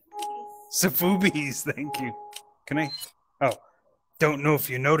Safubis. Thank you. Can I? Oh, don't know if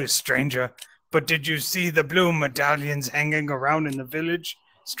you noticed, stranger, but did you see the blue medallions hanging around in the village,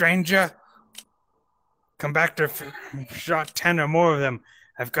 stranger? Come back to shot 10 or more of them.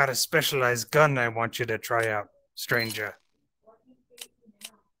 I've got a specialized gun I want you to try out, stranger.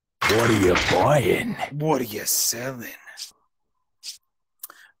 What are you buying? What are you selling?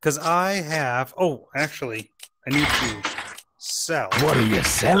 Because I have... Oh, actually, I need to sell. What are you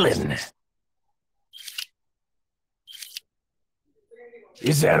selling?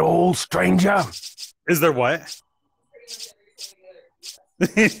 Is that all, stranger? Is there what?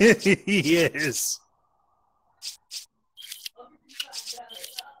 Yes.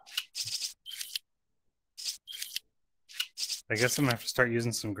 I guess I'm gonna have to start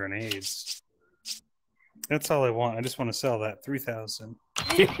using some grenades. That's all I want. I just want to sell that 3,000.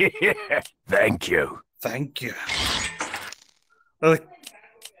 Thank you. Thank you.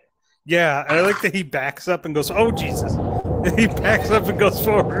 Yeah, I like that he backs up and goes, "Oh Jesus!" He backs up and goes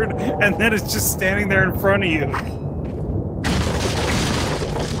forward, and then it's just standing there in front of you.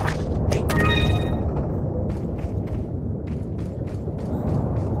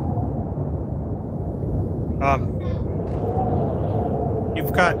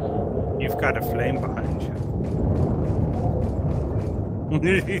 You've got a flame behind you.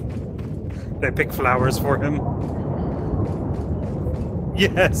 They pick flowers for him.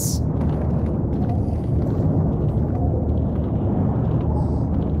 Yes.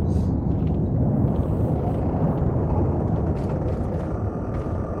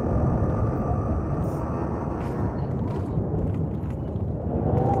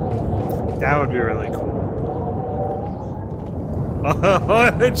 That would be really cool.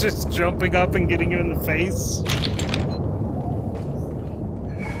 Just jumping up and getting you in the face.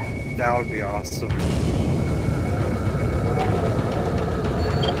 That would be awesome.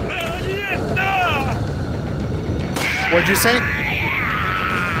 What'd you say?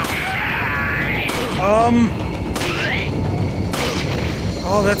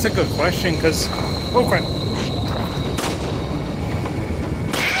 Oh, that's a good question, because... Oh, crap.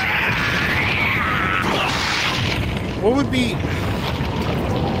 What would be...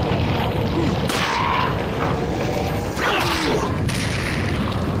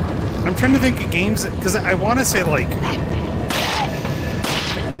 I'm trying to think of games, because I want to say, like...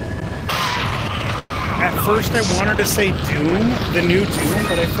 At first I wanted to say Doom, the new Doom,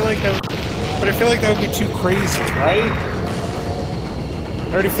 but I feel like that would be too crazy, right?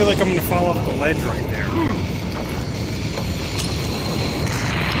 I already feel like I'm going to fall off the ledge right there.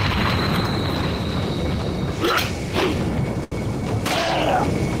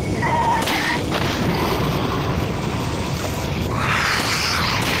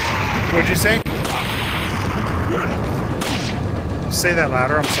 What'd you say? Say that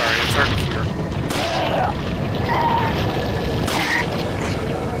louder, I'm sorry, it's hard to hear.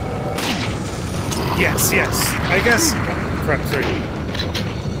 Yes, yes. I guess. Crap, sorry.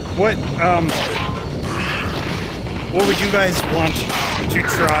 What would you guys want to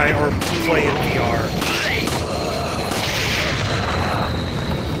try or play in VR?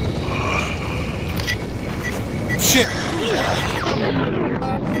 Shit.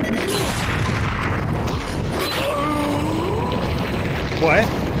 What?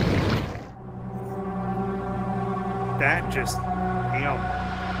 That just...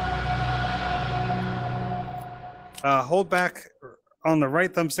 hold back on the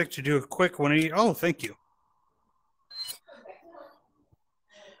right thumbstick to do a quick 180. Oh, thank you.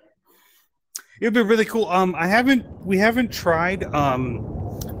 It'd be really cool. We haven't tried,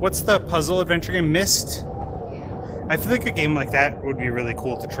 what's the puzzle adventure game? Myst? I feel like a game like that would be really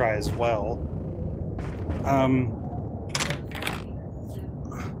cool to try as well.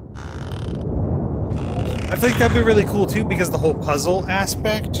 I think that'd be really cool too because the whole puzzle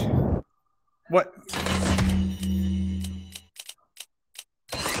aspect. What?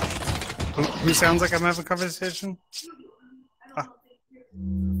 Who sounds like I'm having a conversation? Ah.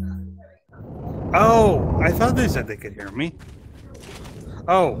 Oh, I thought they said they could hear me.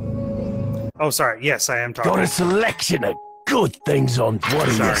 Oh, sorry. Yes, I am talking. Got a selection of good things on what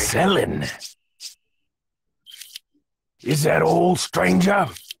are you Sorry. selling? Is that all, stranger?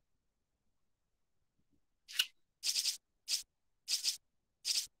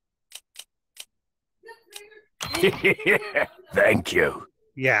 Thank you.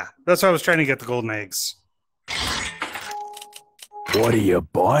 Yeah, that's why I was trying to get the golden eggs. What are you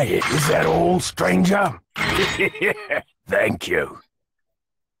buying? Is that all, stranger? Thank you.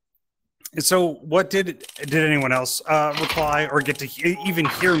 So, what did anyone else reply or get to even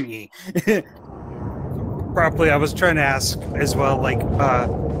hear me properly? I was trying to ask as well, like,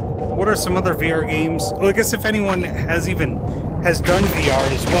 what are some other VR games? Well, I guess if anyone has done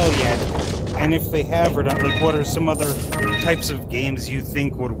VR as well yet, and if they have or not, like, what are some other types of games you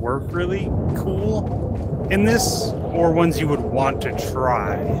think would work really cool in this, or ones you would want to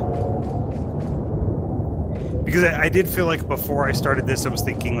try? Because I did feel like before I started this, I was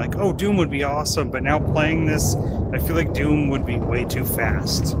thinking like, oh, Doom would be awesome, but now playing this, I feel like Doom would be way too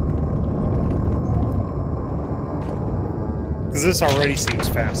fast. Because this already seems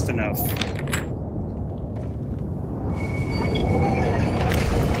fast enough.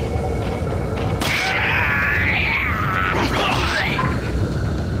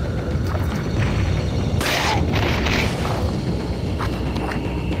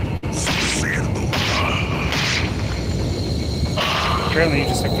 Apparently you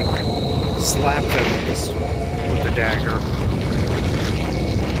just have to slap them with the dagger.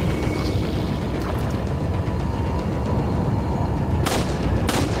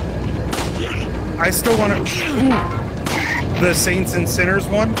 I still want to... The Saints and Sinners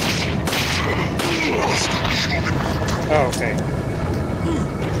one? Oh, okay.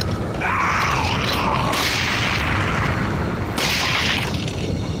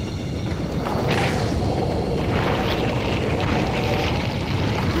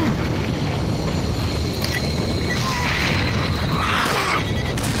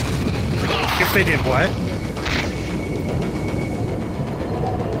 If they did what?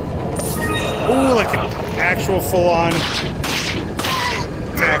 Ooh, like an actual full-on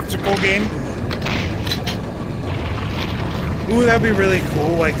tactical game? Ooh, that'd be really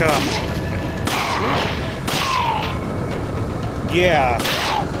cool, like, yeah.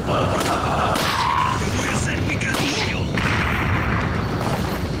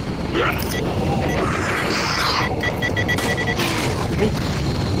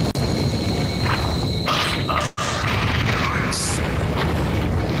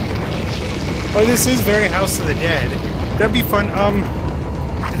 Oh, this is very House of the Dead. That'd be fun.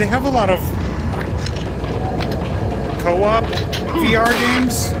 Do they have a lot of co-op VR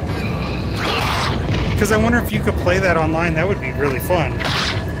games? Because I wonder if you could play that online. That would be really fun.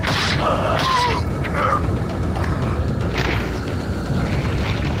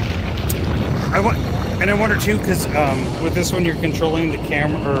 I wonder too, because with this one you're controlling the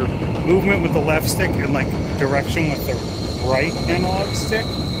camera or movement with the left stick and like direction with the right analog stick.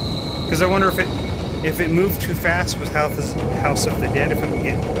 Because I wonder if it moved too fast with House of the Dead, if it would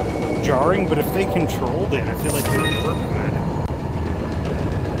get jarring. But if they controlled it, I feel like it would work good.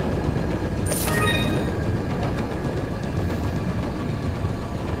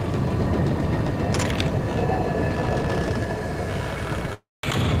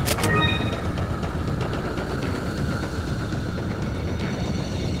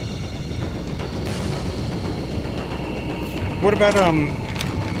 What about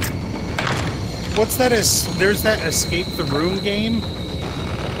what's that? There's that Escape the Room game.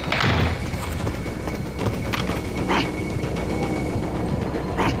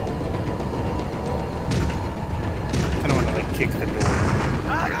 I don't want to like kick the door.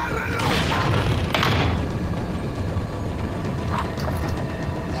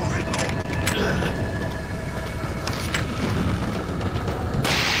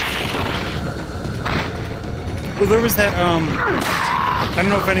 Well, there was that I don't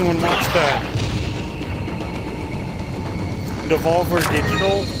know if anyone watched that Devolver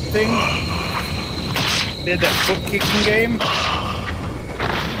Digital thing. They had that foot kicking game.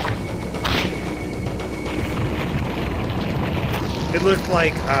 It looked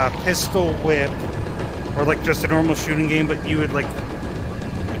like a Pistol Whip, or like just a normal shooting game, but you would like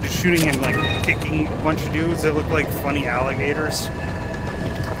just shooting and like kicking a bunch of dudes that looked like funny alligators.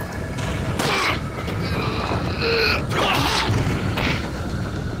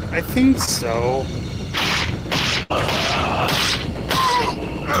 I think so.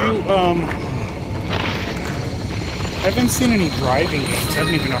 I haven't seen any driving games. I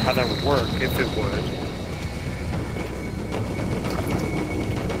don't even know how that would work, if it would.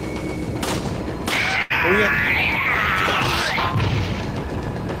 Oh, yeah.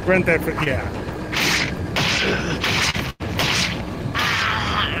 Grand Theft, yeah.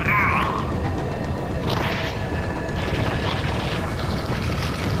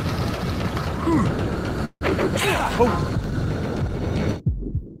 Oh.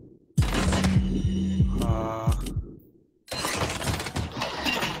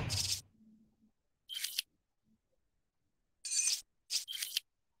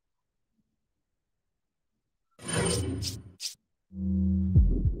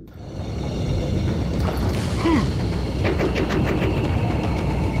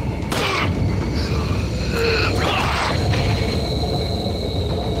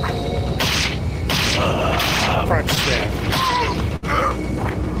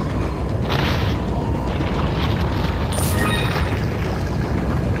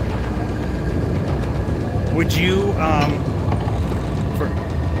 Would you, for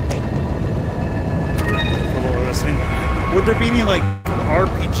people who are listening, would there be any, like,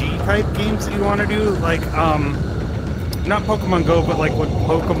 RPG type games that you want to do? Like, not Pokemon Go, but like would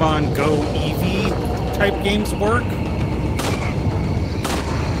Pokemon Go Eevee type games work?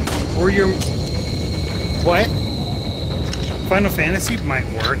 Or your... What? Final Fantasy might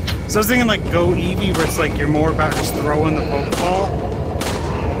work. So I was thinking like Go Eevee, where it's like you're more about just throwing the Pokeball.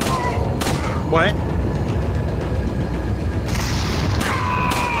 What?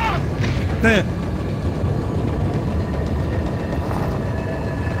 Nope,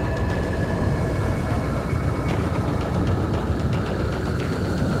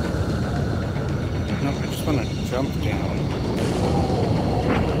 I just want to jump down.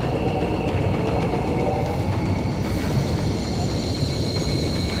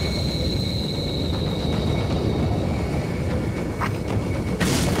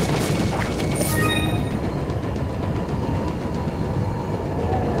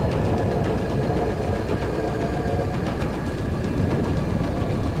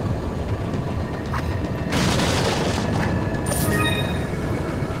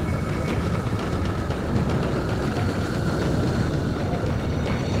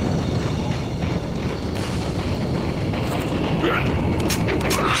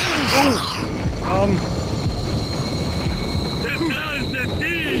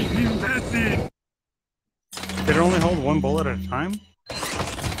 Did it only hold one bullet at a time?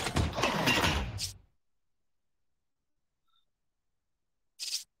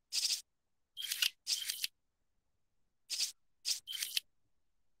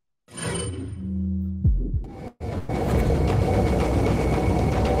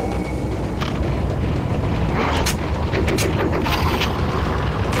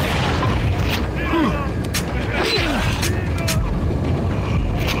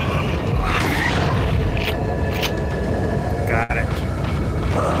 Got it.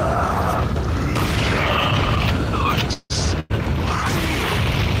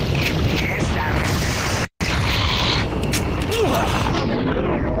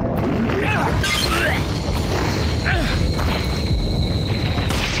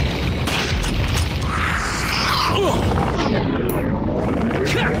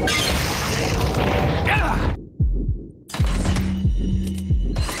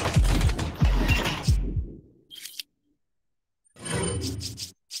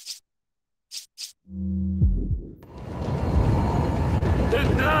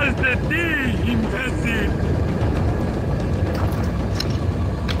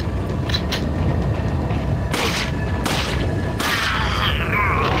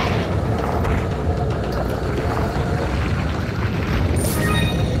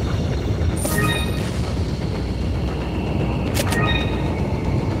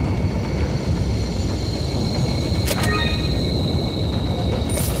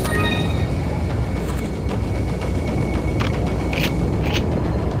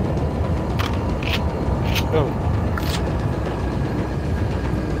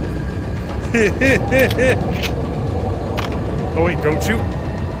 Oh wait, don't shoot.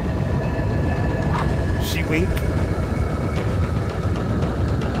 She wink.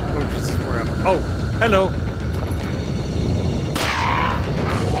 Oh, this is where I'm... Oh, hello.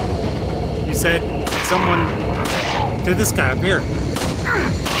 You said someone to this guy up here.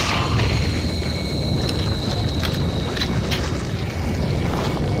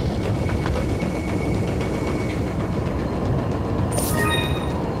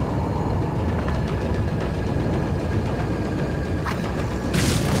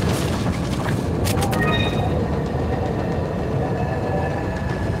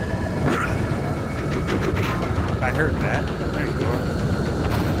 I heard that. There you go.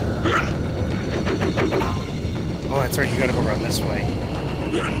 Oh, that's right. You gotta go around this way.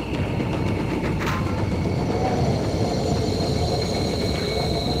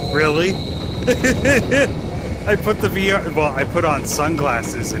 Really? I put the VR. Well, I put on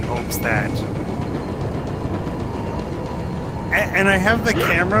sunglasses in hopes that. And I have the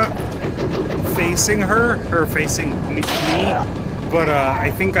camera facing her, or facing me, but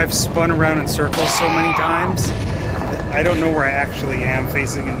I think I've spun around in circles so many times, I don't know where I actually am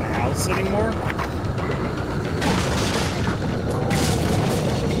facing in the house anymore.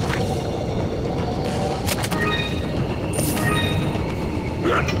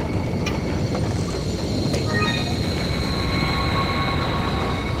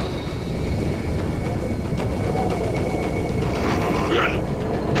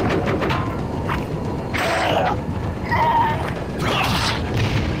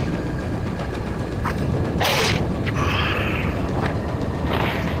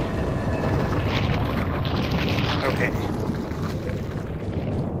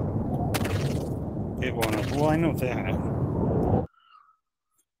 Well, I know that.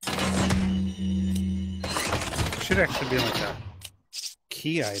 It should actually be like a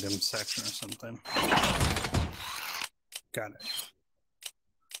key item section or something. Got it.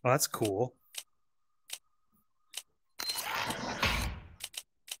 Well, that's cool.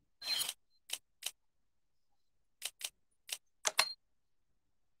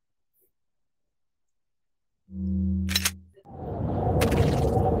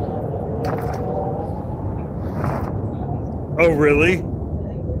 Oh, really?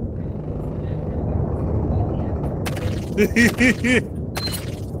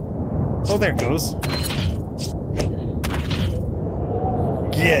 Oh, there it goes.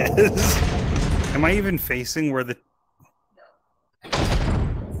 Yes. Am I even facing where the...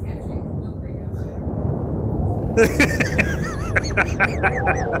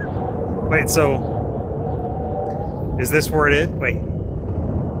 Wait, so... Is this where it is? Wait.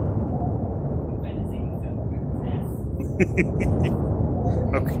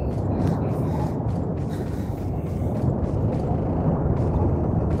 Okay.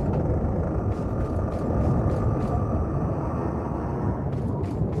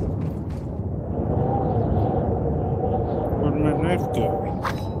 Where did my knife go?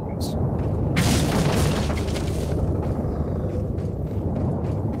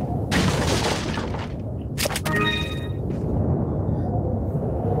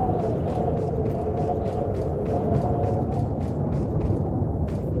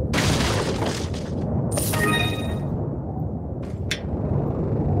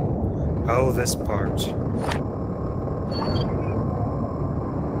 Oh, this part.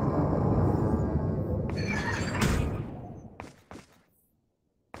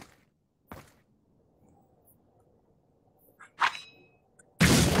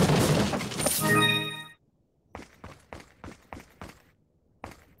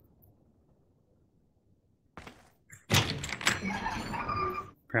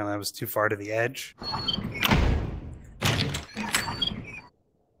 Apparently I was too far to the edge.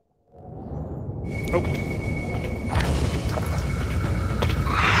 Oh.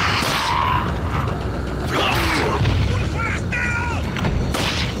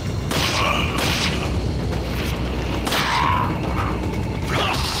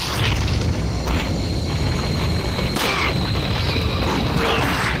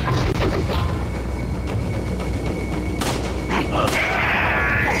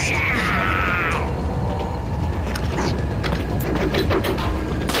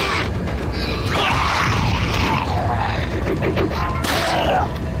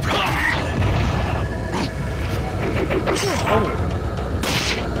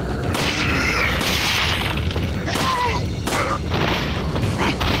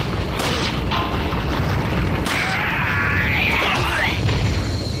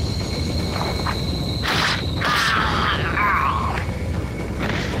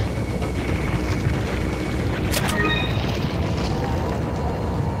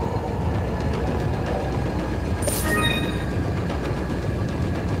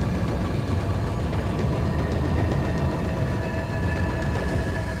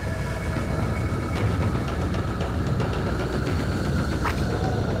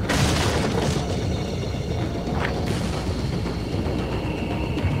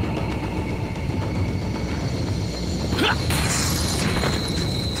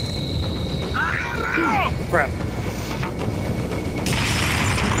 Crap.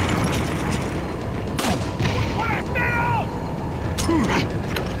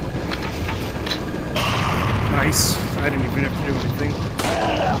 Nice. I didn't even have to do anything.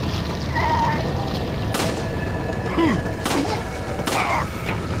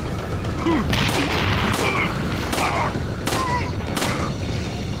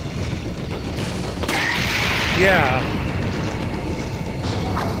 Yeah.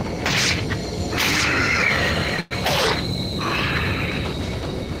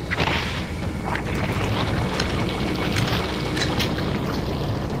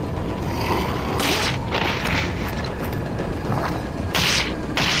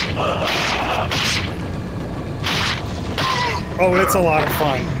 Oh, it's a lot of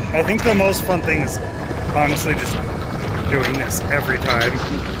fun. I think the most fun thing is honestly just doing this every time.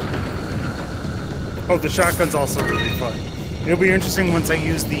 Oh, the shotgun's also really fun. It'll be interesting once I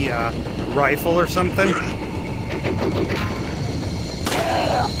use the rifle or something.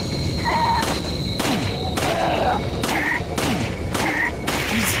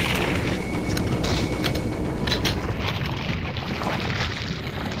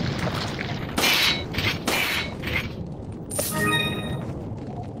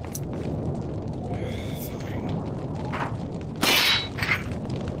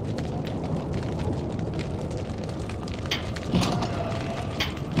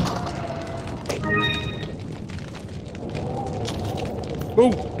 Oh,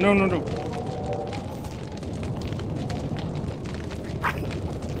 no, no, no.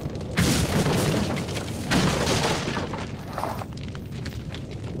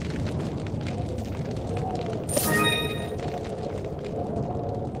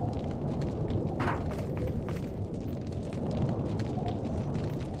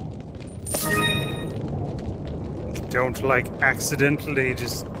 Don't like accidentally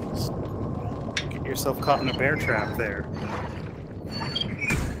just get yourself caught in a bear trap there.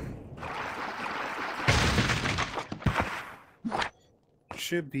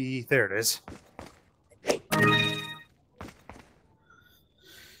 Should be, there it is.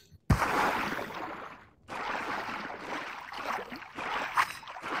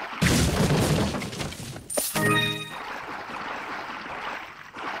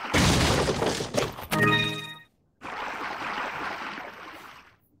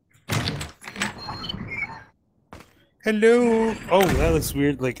 Hello. Oh, that looks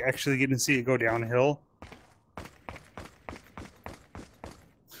weird, like actually getting to see it go downhill.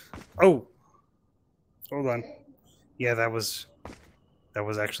 Oh, hold on. Yeah, that was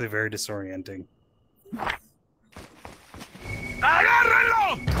actually very disorienting.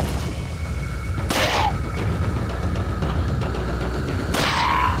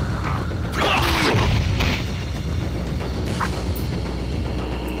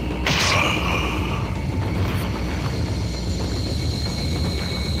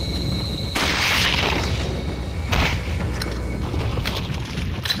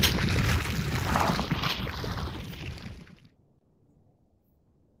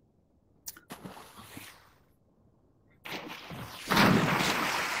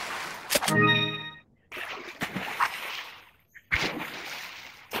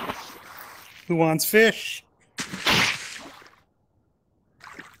 Who wants fish?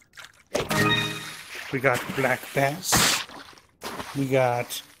 We got black bass. We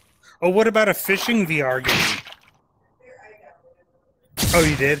got... Oh, what about a fishing VR game? Oh,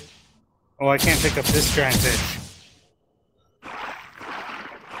 you did? Oh, I can't pick up this giant fish.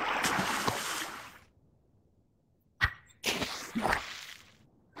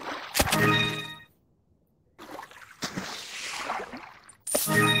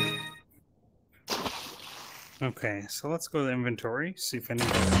 Okay, so let's go to the inventory, see if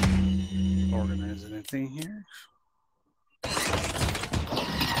anyone organizes anything here.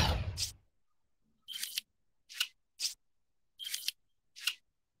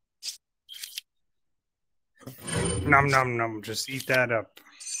 Nom nom nom, just eat that up.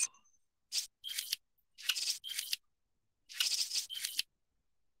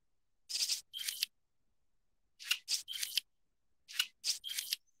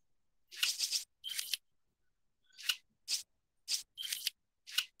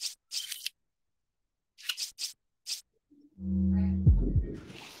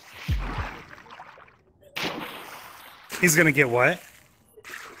 He's gonna get what?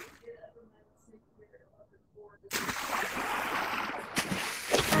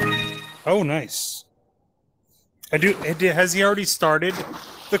 Oh, nice. Has he already started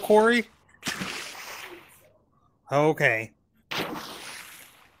the quarry? Okay.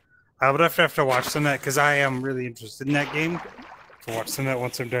 I would have to watch some of that because I am really interested in that game. To watch some of that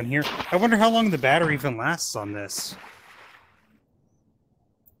once I'm done here. I wonder how long the battery even lasts on this.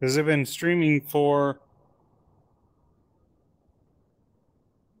 Because I've been streaming for...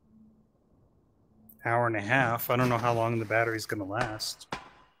 hour and a half. I don't know how long the battery's going to last.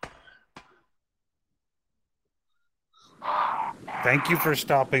 Thank you for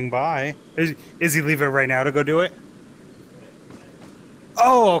stopping by. Is he leaving right now to go do it?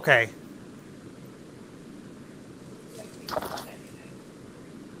 Oh, okay.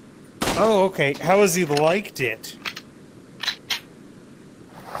 Oh, okay. How has he liked it?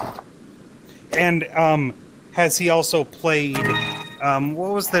 And has he also played what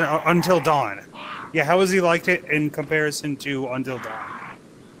was the Until Dawn? Yeah, how has he liked it in comparison to Until Dawn?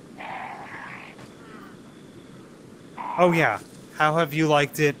 Oh yeah, How have you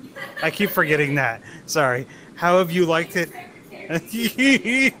liked it? I keep forgetting that. Sorry. How have you liked it?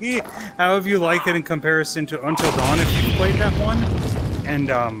 How have you liked it in comparison to Until Dawn if you've played that one?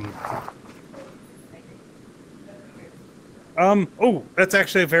 And, oh, that's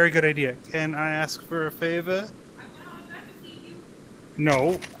actually a very good idea. Can I ask for a favor?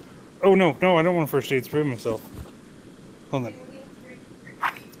 No. Oh, no, I don't want to first aid spray myself. Hold on.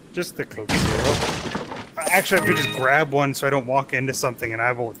 Just the Coke Zero. Actually, I could just grab one so I don't walk into something, and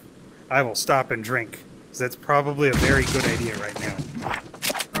I will stop and drink. So that's probably a very good idea right now.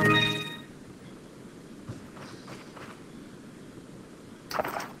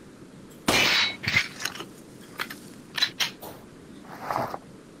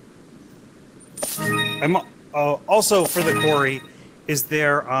 I'm also for the quarry. Is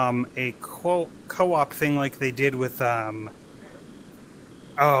there a co-op thing like they did with Oh,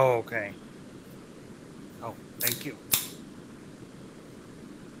 okay. Oh, thank you.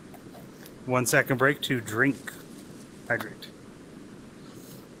 1 second break to drink. Hydrate.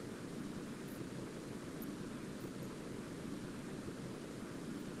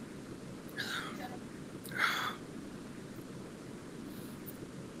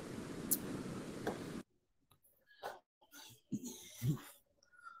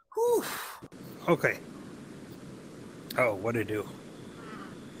 Whew. Okay. Oh, what'd I do?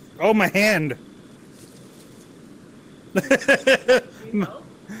 Oh, my hand.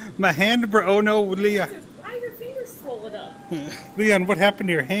 My hand, bro. Oh no, Leon. Why are your fingers swollen up? Leon, what happened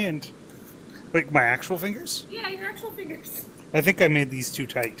to your hand? Like my actual fingers? Yeah, your actual fingers. I think I made these too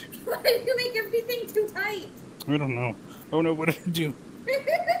tight. Why did you make everything too tight? I don't know. Oh no, what did I do?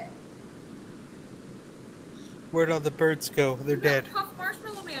 Where'd all the birds go? They're dead. Puff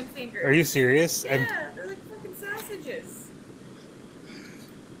Marshmallow Man fingers. Are you serious? Yeah, they're like fucking sausages.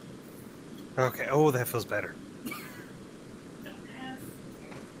 Okay. Oh, that feels better.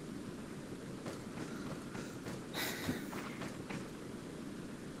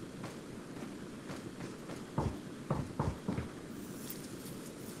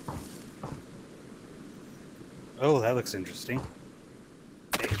 Oh, that looks interesting.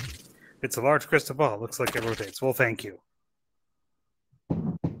 It's a large crystal ball. Looks like it rotates. Well, thank you.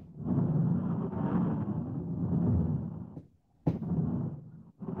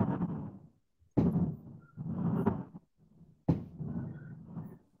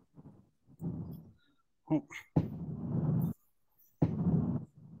 Oh.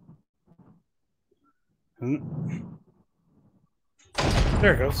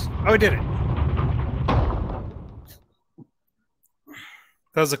 There it goes. Oh, I did it.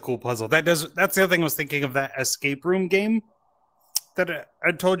 That was a cool puzzle. That's the other thing I was thinking of, that escape room game that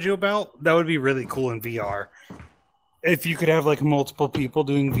I told you about. That would be really cool in VR. If you could have like multiple people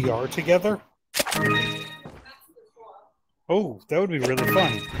doing VR together. Oh, that would be really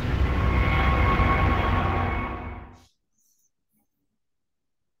fun.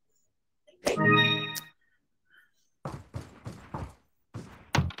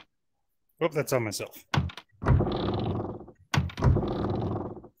 Oh, that's on myself.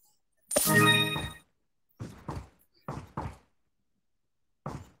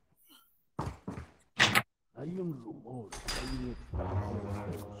 Hay un rumor, hay un extraño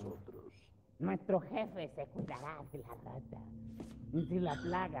de nosotros. Nuestro jefe se cuidará de la rata. Si la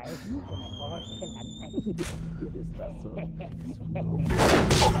plaga es mucho mejor que la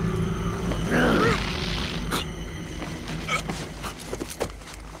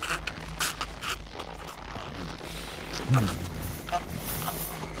Tienes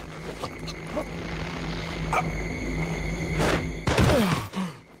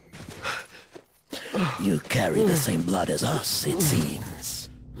You carry the same blood as us, it seems.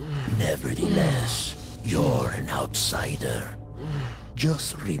 Nevertheless, you're an outsider.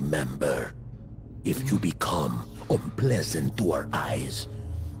 Just remember, if you become unpleasant to our eyes,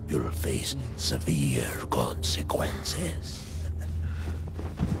 you'll face severe consequences.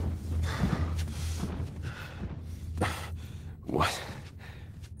 What?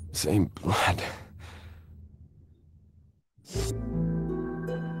 Same blood.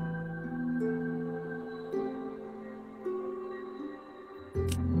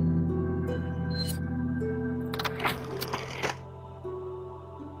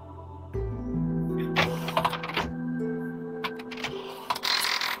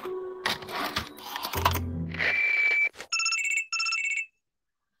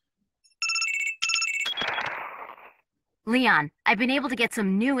 Leon, I've been able to get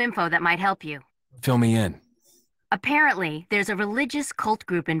some new info that might help you. Fill me in. Apparently, there's a religious cult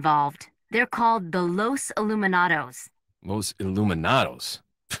group involved. They're called the Los Illuminados. Los Illuminados.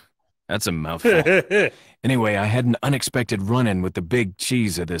 That's a mouthful. Anyway, I had an unexpected run-in with the big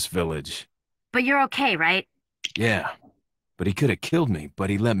cheese of this village. But you're okay, right? Yeah. But he could have killed me, but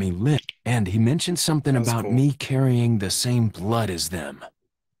he let me live. And he mentioned something That's about cool. me carrying the same blood as them.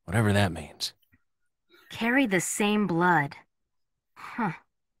 Whatever that means. Carry the same blood. Huh.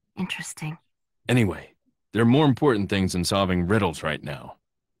 Interesting. Anyway, there are more important things than solving riddles right now.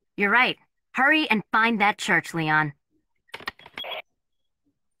 You're right. Hurry and find that church, Leon.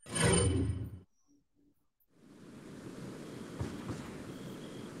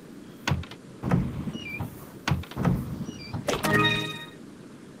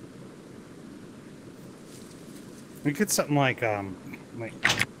 We get something like, wait.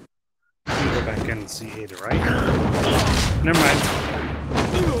 Let me go back in and see Ada, right? Never mind.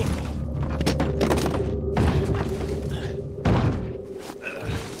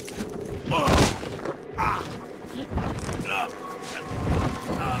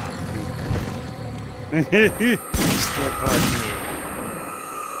 Still caught me.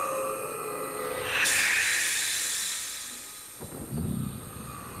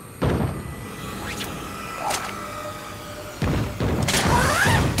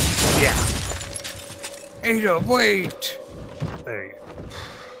 Ada, wait! There you go.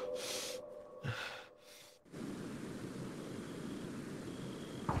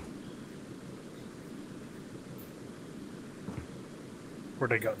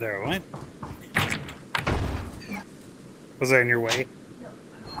 Where'd I go? There I went. Was I in your way?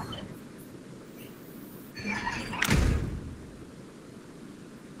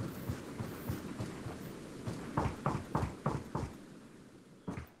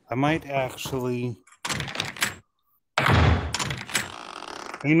 I might actually...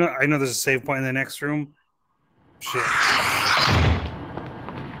 I know there's a save point in the next room. Shit.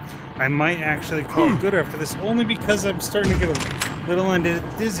 I might actually call it good after this, only because I'm starting to get a little on the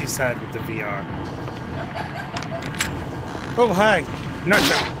dizzy side with the VR. Oh, hi.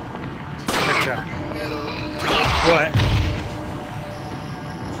 Nutshot. Nutshot. What?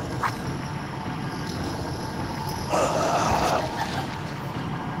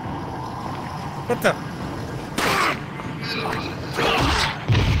 What the?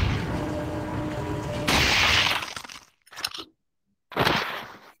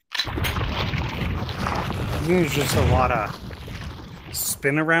 I think there's just a lot of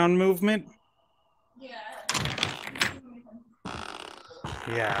spin around movement.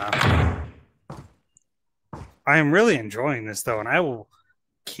 Yeah. I am really enjoying this though, and I will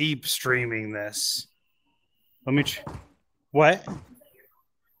keep streaming this. Let me what?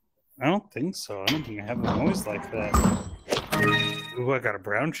 I don't think so. I don't think I have a noise like that. Ooh, I got a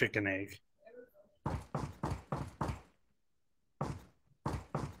brown chicken egg.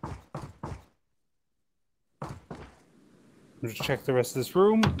 Let's check the rest of this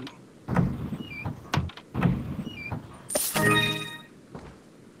room.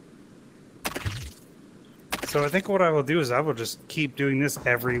 So I think what I will do is I will just keep doing this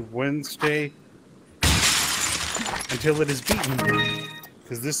every Wednesday until it is beaten.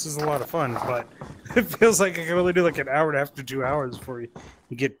 Because this is a lot of fun, but it feels like I can only do like an hour and a half to 2 hours before you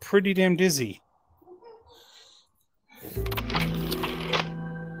get pretty damn dizzy.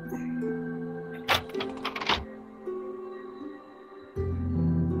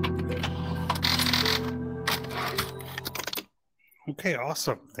 Okay,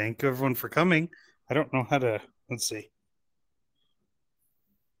 awesome. Thank you everyone for coming. I don't know how to, let's see.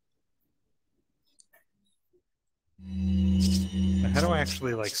 How do I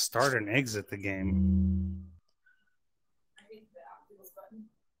actually like start and exit the game?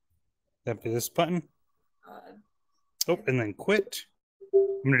 That'd be this button. Oh, and then quit.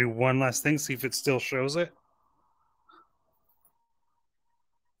 I'm gonna do one last thing, see if it still shows it.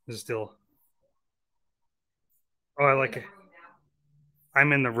 Is it still? Oh, I like it.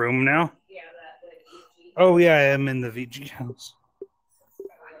 I'm in the room now. Oh yeah, I am in the VG house.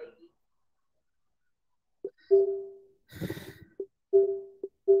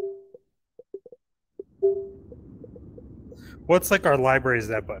 What's like our library is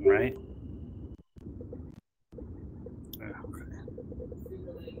that button, right?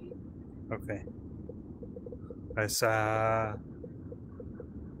 Okay. I saw.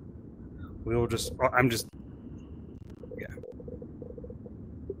 We will just. Oh, I'm just. Yeah.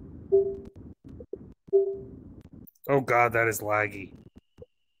 Oh god, that is laggy.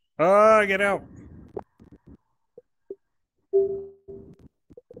 Oh, get out.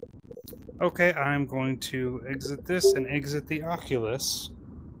 Okay, I'm going to exit this and exit the Oculus.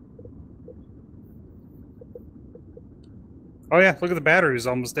 Oh yeah, look at the battery is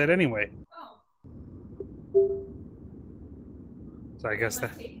almost dead anyway. So I guess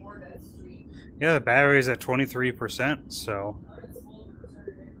that... Yeah, the battery's at 23%, so.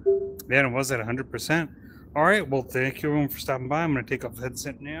 Yeah, it was at 100%. All right, well, thank you everyone for stopping by. I'm going to take off the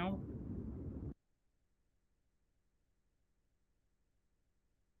headset now.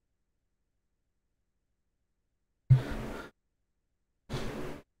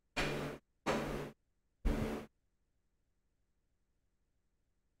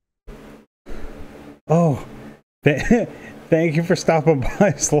 Oh, thank you for stopping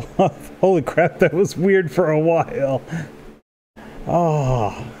by, Sloth. Holy crap, that was weird for a while.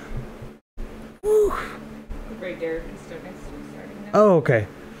 Oh. Whew. Right there, next to starting now. Oh, okay.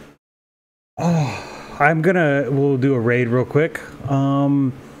 Oh, we'll do a raid real quick.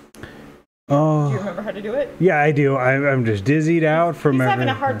 Do you remember how to do it? Yeah, I do. I'm just dizzied out from He's everything. having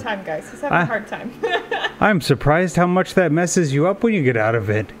a hard time, guys. He's having a hard time. I'm surprised how much that messes you up when you get out of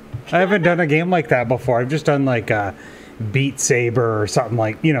it. I haven't done a game like that before. I've just done like a Beat Saber or something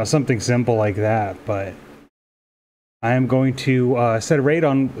like, something simple like that. But I am going to set a raid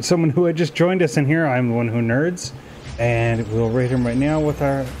on someone who had just joined us in here. I'm the one who nerds. And we'll raid him right now with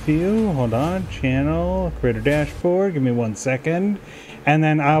our few. Hold on. Channel, creator dashboard. Give me 1 second. And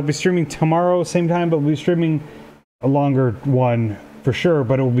then I'll be streaming tomorrow, same time, but we'll be streaming a longer one for sure.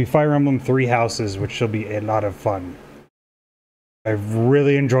 But it will be Fire Emblem 3 Houses, which will be a lot of fun. I've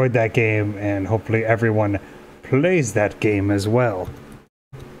really enjoyed that game, and hopefully everyone plays that game as well.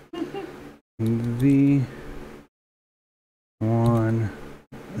 The one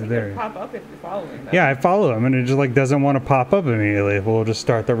there. Pop up if you're following them. Yeah, I follow him, and it just like doesn't want to pop up immediately. We'll just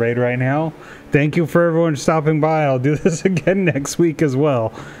start the raid right now. Thank you for everyone stopping by. I'll do this again next week as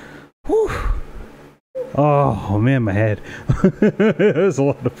well. Whew. Oh man, my head. It was a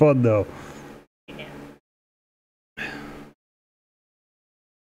lot of fun though.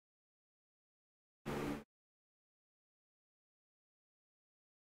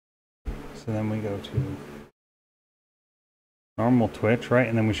 So then we go to normal Twitch, right?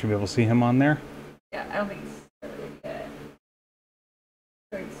 And then we should be able to see him on there. Yeah, I don't think he's started yet.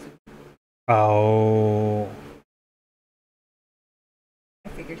 Oh. I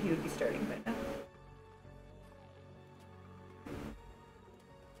figured he would be starting by now.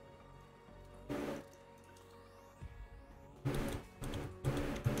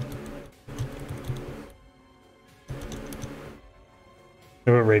 It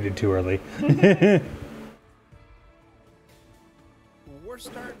went rated too early. We're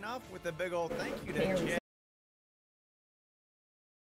starting off with a big old thank you to Very Jay